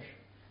elders.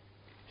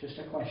 Just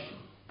a question.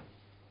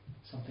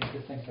 Something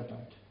to think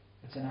about.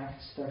 It's in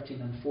Acts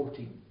 13 and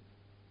 14.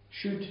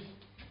 Should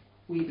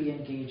we be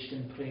engaged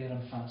in prayer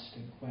and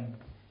fasting when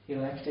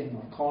electing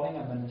or calling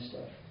a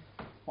minister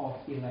or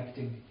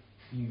electing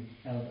new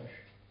elders?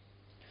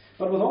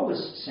 But with all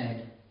this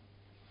said,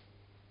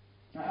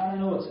 and I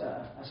know it's,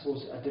 I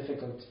suppose, a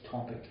difficult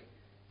topic.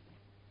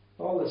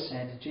 All this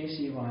said,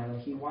 J.C. Ryle,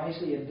 he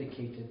wisely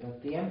indicated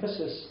that the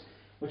emphasis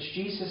which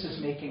Jesus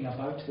is making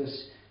about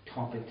this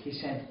topic, he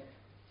said,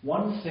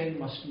 one thing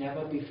must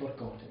never be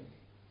forgotten.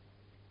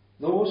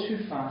 Those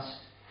who fast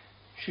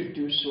should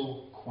do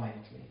so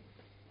quietly,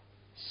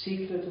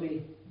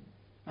 secretly,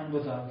 and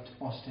without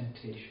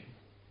ostentation.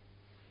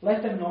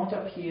 Let them not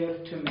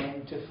appear to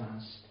men to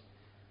fast.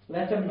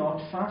 Let them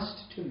not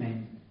fast to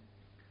men,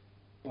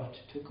 but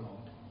to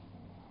God.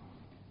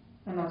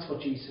 And that's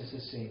what Jesus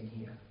is saying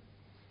here.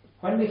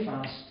 When we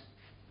fast,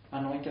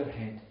 anoint our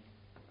head,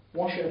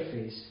 wash our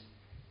face,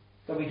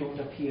 that we don't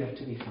appear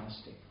to be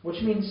fasting.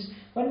 Which means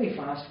when we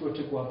fast, we're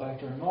to go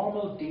about our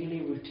normal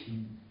daily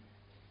routine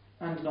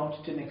and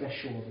not to make a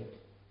show of it.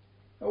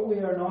 We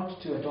are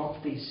not to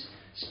adopt these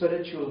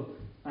spiritual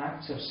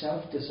acts of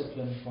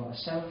self-discipline for a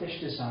selfish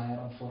desire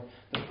and for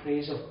the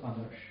praise of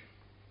others.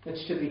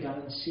 It's to be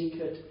done in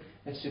secret,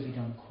 it's to be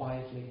done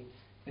quietly,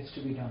 it's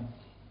to be done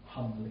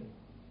humbly.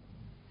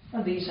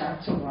 And these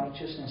acts of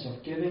righteousness,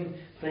 of giving,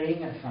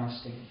 praying and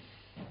fasting,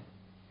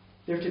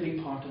 they're to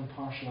be part and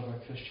parcel of our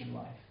Christian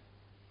life.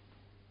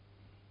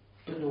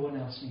 But no one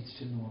else needs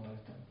to know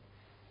about them.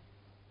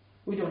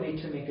 We don't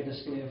need to make a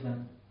display of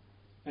them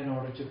in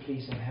order to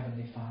please our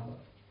Heavenly Father.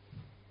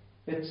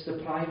 It's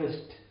the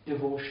private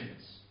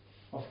devotions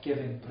of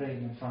giving,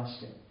 praying and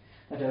fasting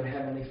that our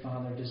Heavenly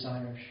Father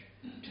desires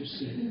to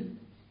see.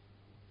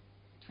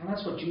 And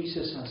that's what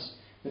Jesus has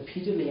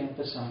repeatedly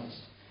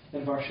emphasized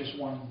in verses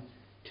 1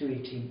 to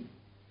 18.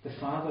 The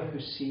Father who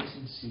sees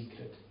in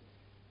secret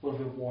will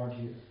reward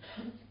you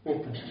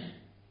openly.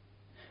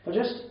 But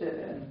just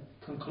in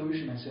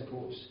conclusion, I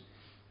suppose,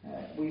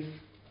 we've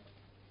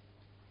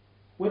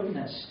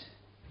witnessed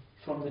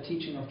from the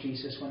teaching of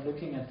Jesus when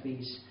looking at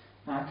these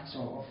acts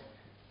of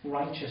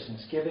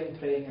righteousness, giving,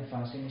 praying and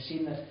fasting,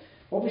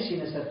 what we've seen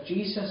is that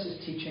Jesus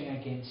is teaching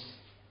against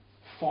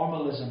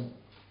formalism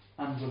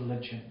and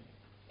religion.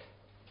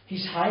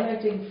 He's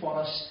highlighting for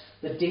us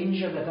the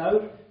danger that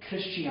our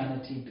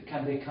Christianity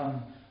can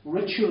become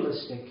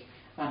ritualistic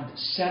and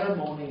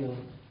ceremonial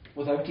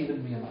without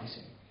even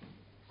realizing.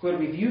 Where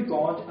we view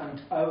God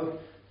and our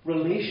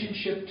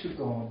relationship to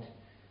God,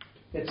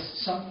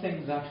 it's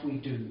something that we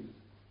do,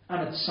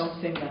 and it's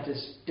something that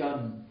is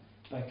done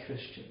by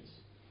Christians,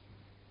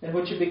 in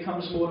which it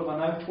becomes more of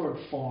an outward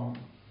form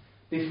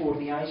before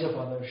the eyes of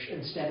others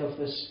instead of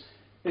this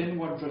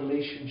inward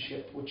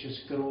relationship which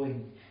is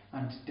growing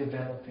and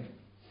developing.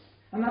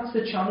 And that's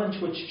the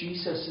challenge which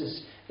Jesus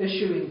is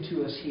issuing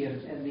to us here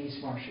in these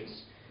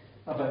verses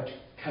about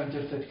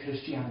counterfeit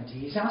Christianity.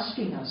 He's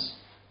asking us,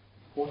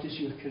 what is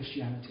your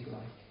Christianity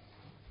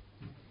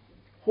like?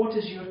 What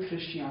is your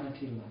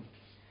Christianity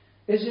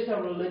like? Is it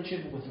a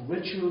religion with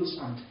rituals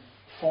and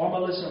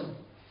formalism,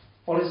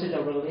 or is it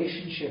a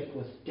relationship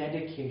with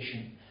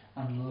dedication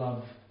and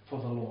love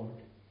for the Lord?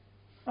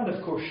 And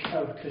of course,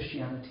 our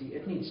Christianity,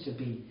 it needs to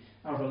be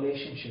a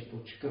relationship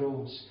which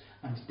grows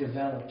and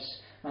develops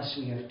as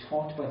we are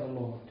taught by the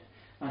Lord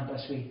and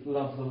as we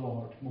love the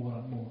Lord more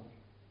and more.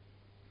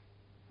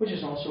 Which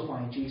is also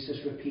why Jesus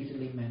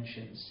repeatedly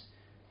mentions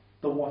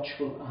the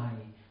watchful eye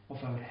of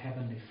our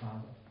Heavenly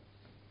Father.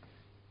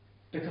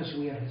 Because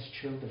we are His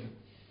children.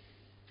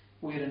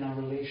 We are in a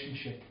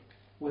relationship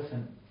with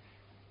Him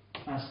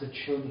as the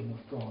children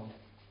of God.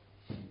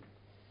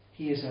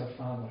 He is our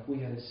Father.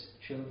 We are His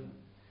children.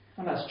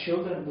 And as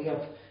children, we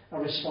have a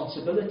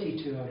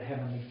responsibility to our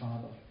Heavenly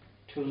Father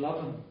to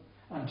love Him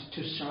and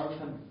to serve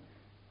Him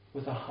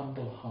with a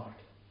humble heart.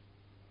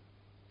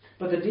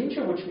 But the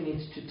danger which we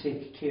need to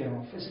take care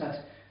of is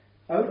that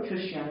our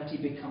Christianity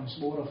becomes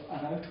more of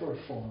an outward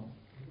form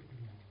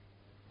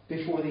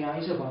before the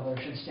eyes of others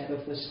instead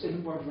of this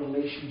inward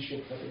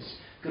relationship that is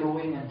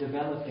growing and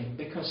developing,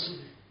 because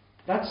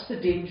that's the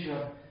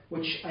danger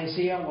which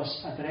Isaiah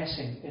was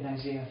addressing in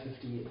Isaiah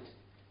 58,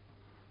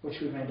 which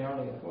we read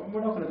earlier.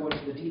 We're not going to go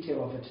into the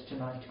detail of it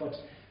tonight, but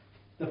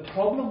the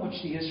problem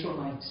which the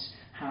Israelites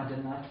had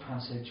in that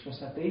passage was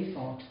that they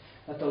thought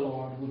that the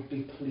Lord would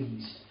be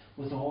pleased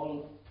with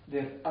all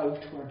their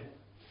outward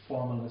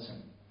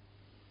formalism.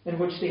 in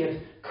which they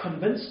had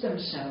convinced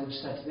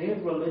themselves that their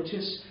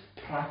religious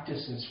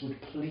practices would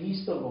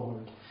please the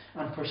Lord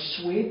and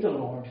persuade the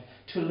Lord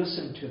to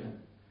listen to them.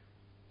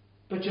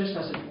 But just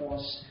as it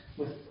was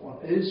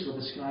is with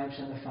the scribes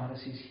and the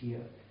Pharisees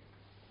here,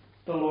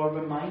 the Lord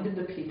reminded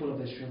the people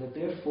of Israel that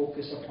their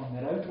focus upon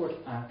their outward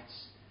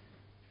acts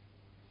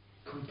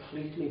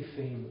completely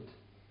failed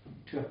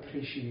to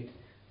appreciate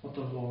what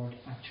the Lord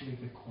actually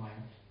required.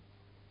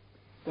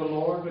 The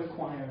Lord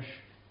requires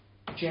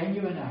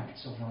genuine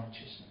acts of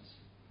righteousness,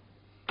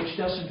 which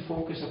doesn't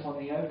focus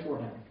upon the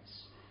outward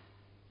acts,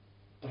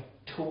 but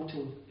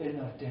total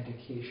inner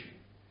dedication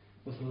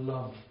with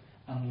love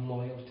and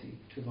loyalty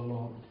to the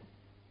Lord.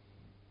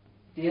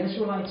 The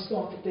Israelites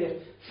thought that their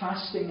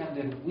fasting and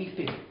their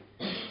weeping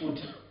would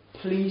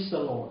please the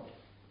Lord,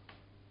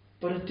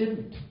 but it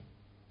didn't,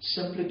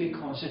 simply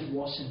because it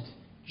wasn't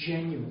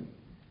genuine.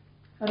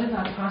 And in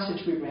that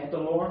passage we read, the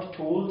Lord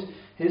told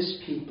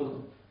His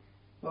people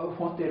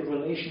what their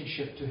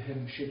relationship to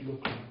Him should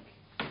look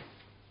like.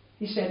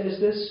 He said, "Is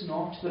this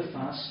not the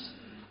fast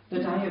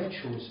that I have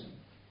chosen?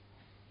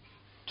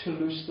 To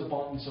loose the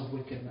bonds of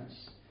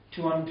wickedness,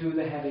 to undo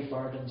the heavy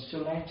burdens, to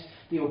let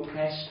the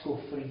oppressed go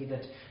free,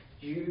 that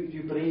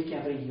you break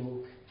every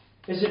yoke.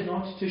 Is it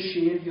not to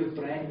share your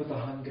bread with the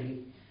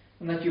hungry,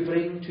 and that you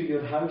bring to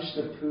your house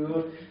the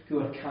poor who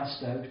are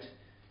cast out?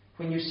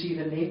 When you see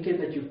the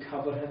naked, that you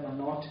cover him, and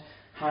not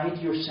hide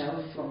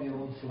yourself from your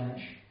own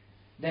flesh?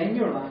 Then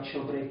your light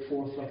shall break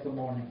forth like the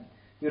morning.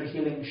 Your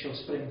healing shall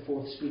spring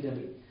forth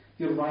speedily.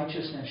 Your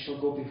righteousness shall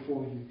go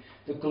before you.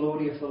 The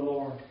glory of the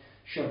Lord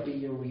shall be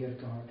your rear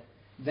guard.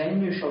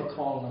 Then you shall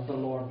call, and the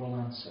Lord will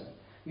answer.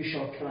 You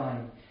shall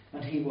cry,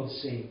 and He will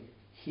say,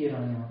 Here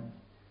I am.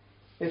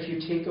 If you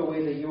take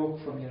away the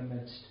yoke from your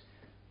midst,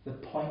 the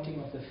pointing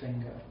of the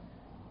finger,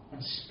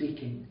 and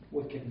speaking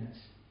wickedness."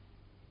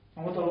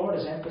 And what the Lord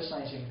is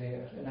emphasizing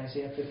there in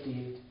Isaiah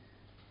 58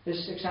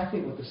 is exactly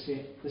the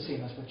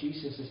same as what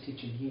Jesus is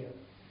teaching here.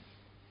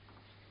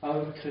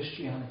 Our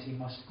Christianity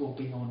must go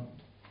beyond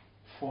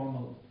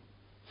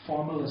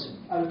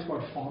formalism,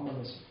 outward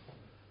formalism.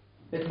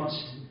 It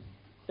must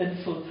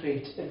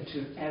infiltrate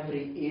into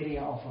every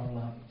area of our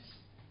lives.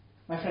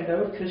 My friend,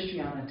 our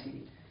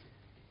Christianity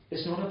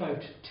is not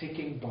about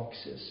ticking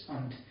boxes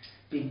and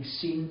being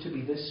seen to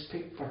be this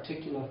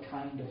particular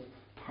kind of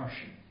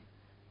person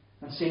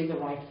and saying the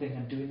right thing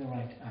and doing the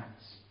right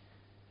acts.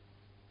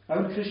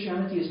 Our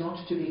Christianity is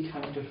not to be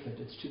counterfeit,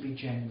 it's to be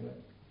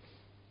genuine.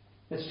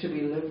 It's to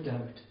be lived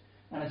out,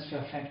 and it's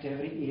to affect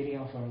every area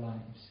of our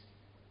lives,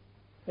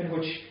 in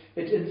which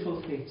it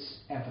infiltrates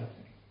everything.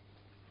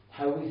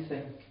 How we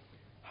think,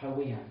 how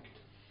we act,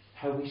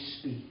 how we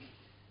speak,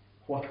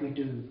 what we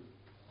do,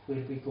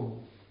 where we go.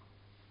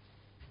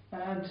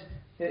 And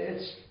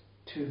it's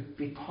to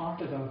be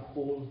part of our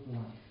whole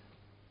life.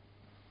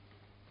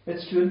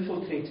 It's to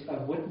infiltrate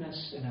our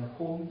witness in our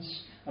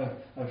homes,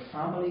 our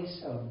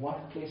families, our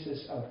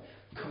workplaces, our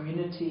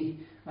community,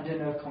 and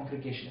in our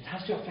congregation. It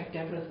has to affect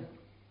everything.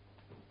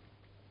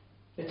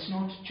 It's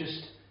not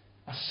just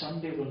a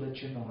Sunday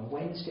religion or a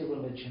Wednesday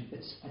religion.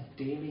 It's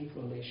a daily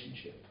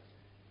relationship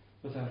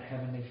with our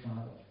Heavenly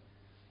Father.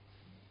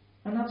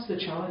 And that's the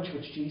challenge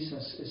which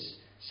Jesus is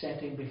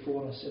setting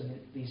before us in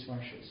these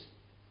verses.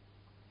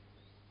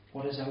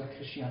 What is our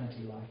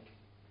Christianity like?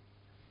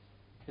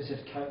 Is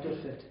it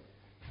counterfeit,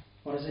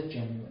 or is it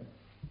genuine?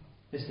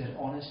 Is there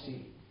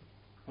honesty,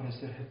 or is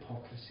there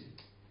hypocrisy?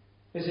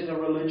 Is it a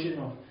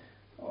religion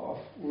of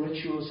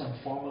rituals and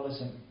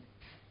formalism,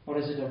 or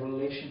is it a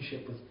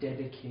relationship with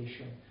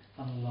dedication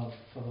and love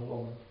for the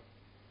Lord?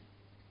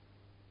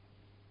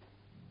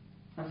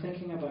 And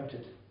thinking about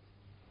it,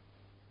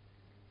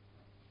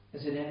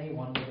 is it any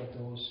wonder that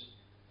those,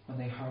 when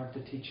they heard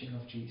the teaching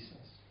of Jesus,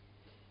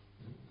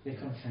 they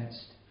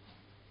confessed,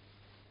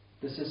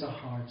 "This is a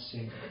hard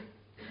saying.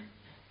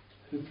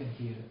 Who can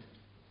hear it?"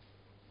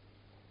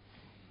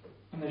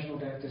 And there's no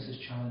doubt this is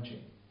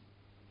challenging.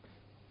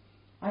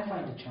 I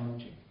find it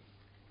challenging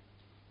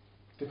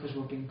because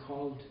we're being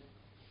called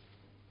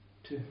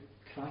to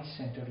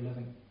Christ-centered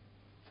living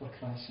for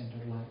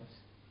Christ-centered lives.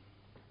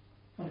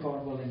 And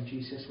God willing,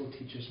 Jesus will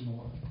teach us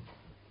more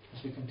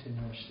as we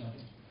continue our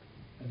study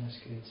in this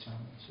great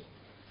sermon. So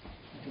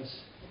let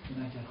us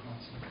unite our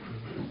hearts in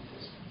prayer.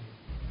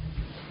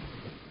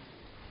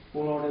 O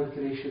Lord, our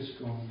gracious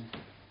God,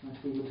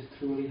 that we would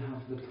truly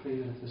have the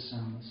prayer of the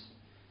psalmist.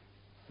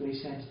 For he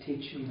said,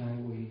 "Teach me thy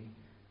way,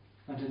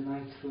 and in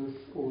thy truth,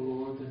 O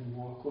Lord, then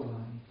walk will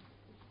I.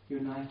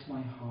 Unite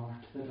my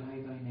heart, that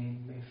I thy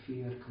name may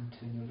fear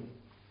continually."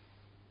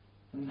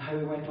 And how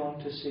he went on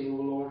to say, "O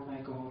Lord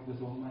my God,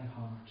 with all my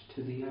heart,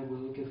 to thee I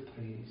will give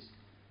praise,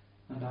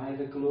 and I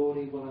the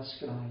glory will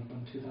ascribe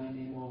unto thy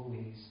name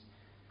always,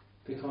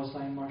 because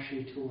thy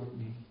mercy toward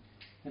me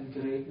in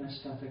greatness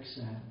doth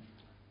excel,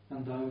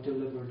 and thou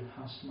delivered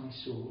hast my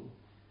soul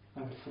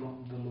out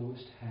from the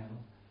lowest hell.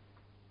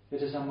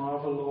 It is a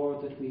marvel,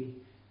 Lord, that we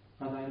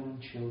are thy own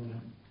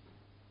children.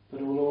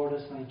 But, O Lord,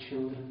 as thy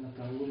children, that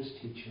thou wouldest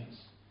teach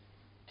us.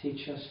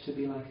 Teach us to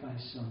be like thy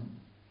Son.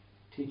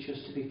 Teach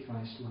us to be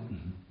Christ-like.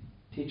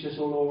 Teach us,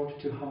 O Lord,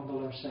 to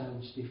humble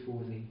ourselves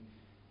before Thee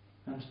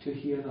and to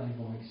hear Thy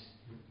voice.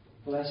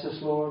 Bless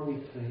us, Lord, we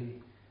pray.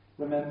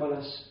 Remember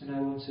us in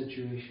our own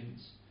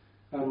situations,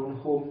 our own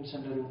homes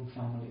and our own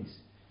families,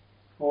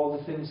 all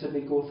the things that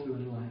we go through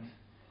in life.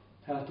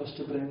 Help us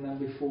to bring them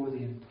before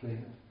Thee in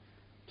prayer,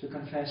 to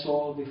confess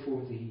all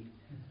before Thee,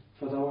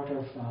 for Thou art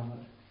our Father,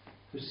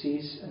 who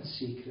sees in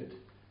secret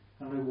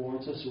and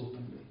rewards us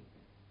openly.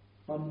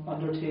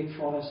 Undertake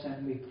for us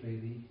then, we pray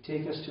Thee.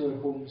 Take us to our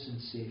homes in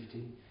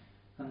safety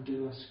and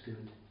do us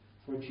good,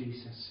 for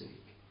Jesus'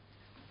 sake.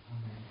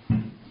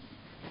 Amen.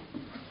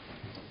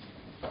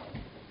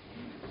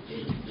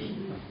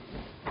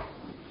 I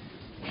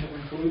shall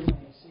conclude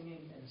by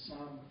singing in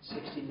Psalm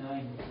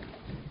 69.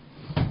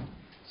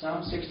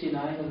 Psalm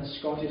 69 in the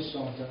Scottish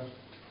Psalter.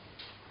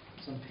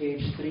 It's on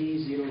page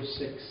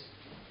 306.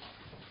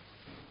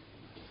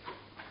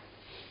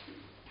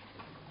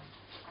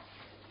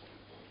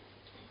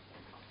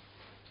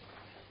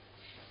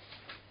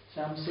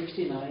 Psalm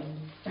 69,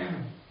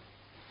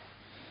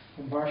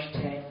 from verse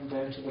 10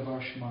 down to the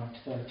verse marked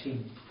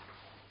 13.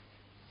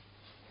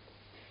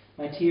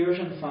 My tears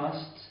and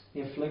fasts,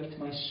 they afflict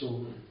my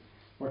soul,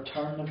 were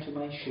turned unto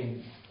my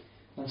shame.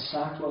 And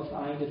sackcloth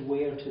I did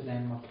wear to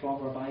them, a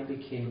proverb I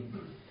became.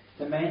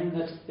 The men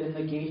that in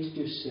the gate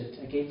do sit,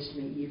 against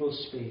me evil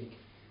spake.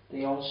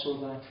 They also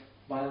that,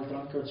 vile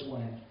drunkards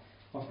were,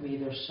 of me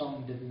their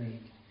song did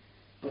make.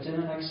 But in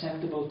an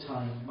acceptable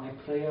time, my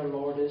prayer,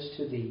 Lord, is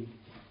to Thee,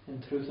 in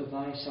truth of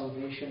Thy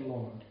salvation,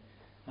 Lord,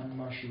 and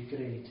mercy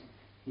great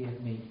hear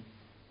me.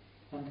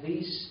 And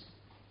these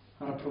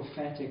are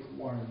prophetic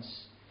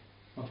words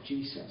of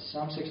Jesus.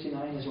 Psalm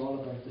 69 is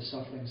all about the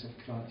sufferings of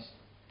Christ.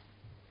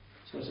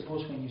 So I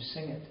suppose when you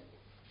sing it,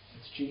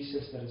 it's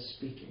Jesus that is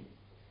speaking.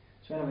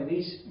 So anyway,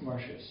 these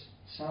verses,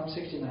 Psalm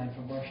 69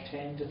 from verse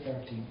 10 to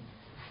 13,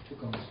 to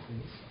God's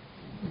praise.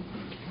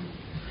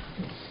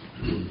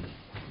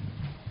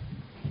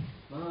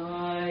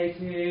 My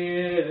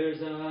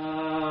tears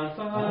and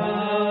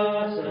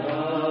fasts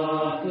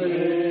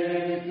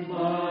afflict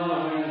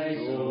my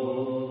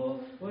soul,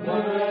 were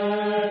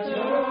turned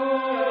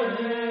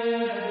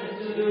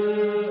to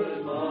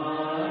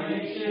my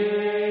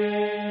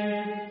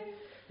shame.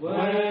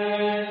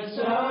 When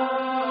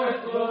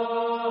sackcloth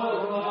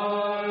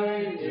I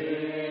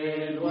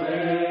did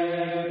wear to them,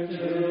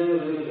 a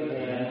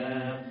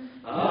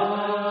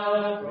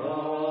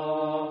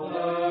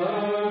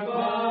proverb I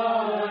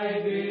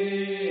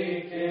became.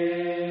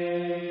 The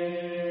men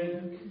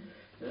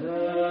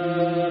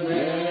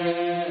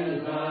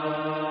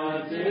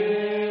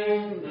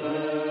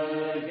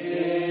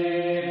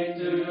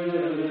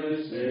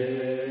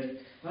that in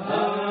the gate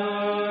do sit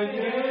against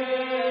me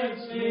must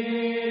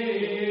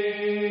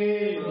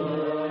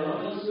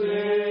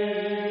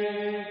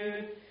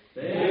slay.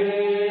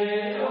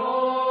 They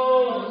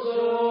also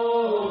that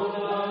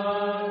vile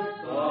drunkards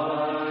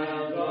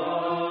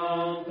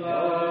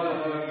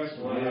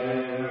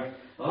swear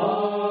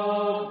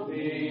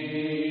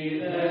of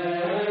me their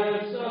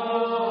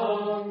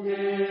song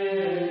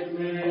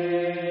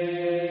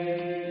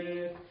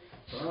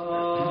did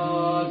make.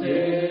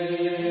 But in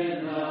an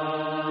acceptable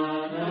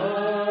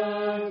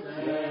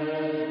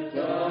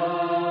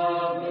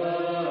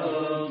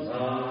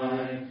time, my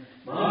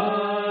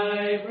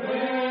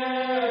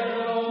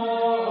prayer,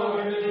 Lord, is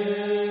to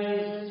Thee.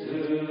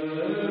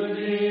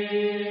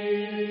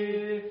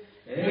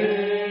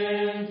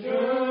 In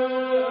truth of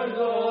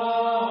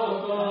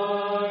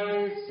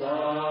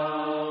Thy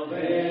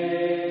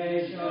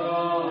salvation,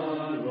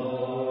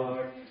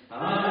 Lord,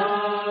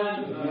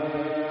 and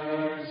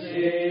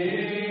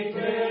mercy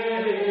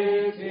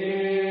great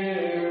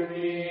hear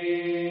me.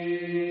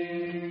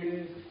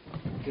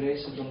 The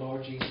grace of the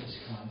Lord Jesus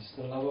Christ,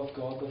 the love of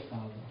God the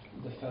Father,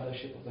 and the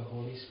fellowship of the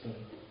Holy Spirit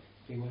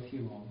be with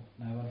you all,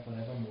 now and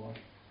forevermore.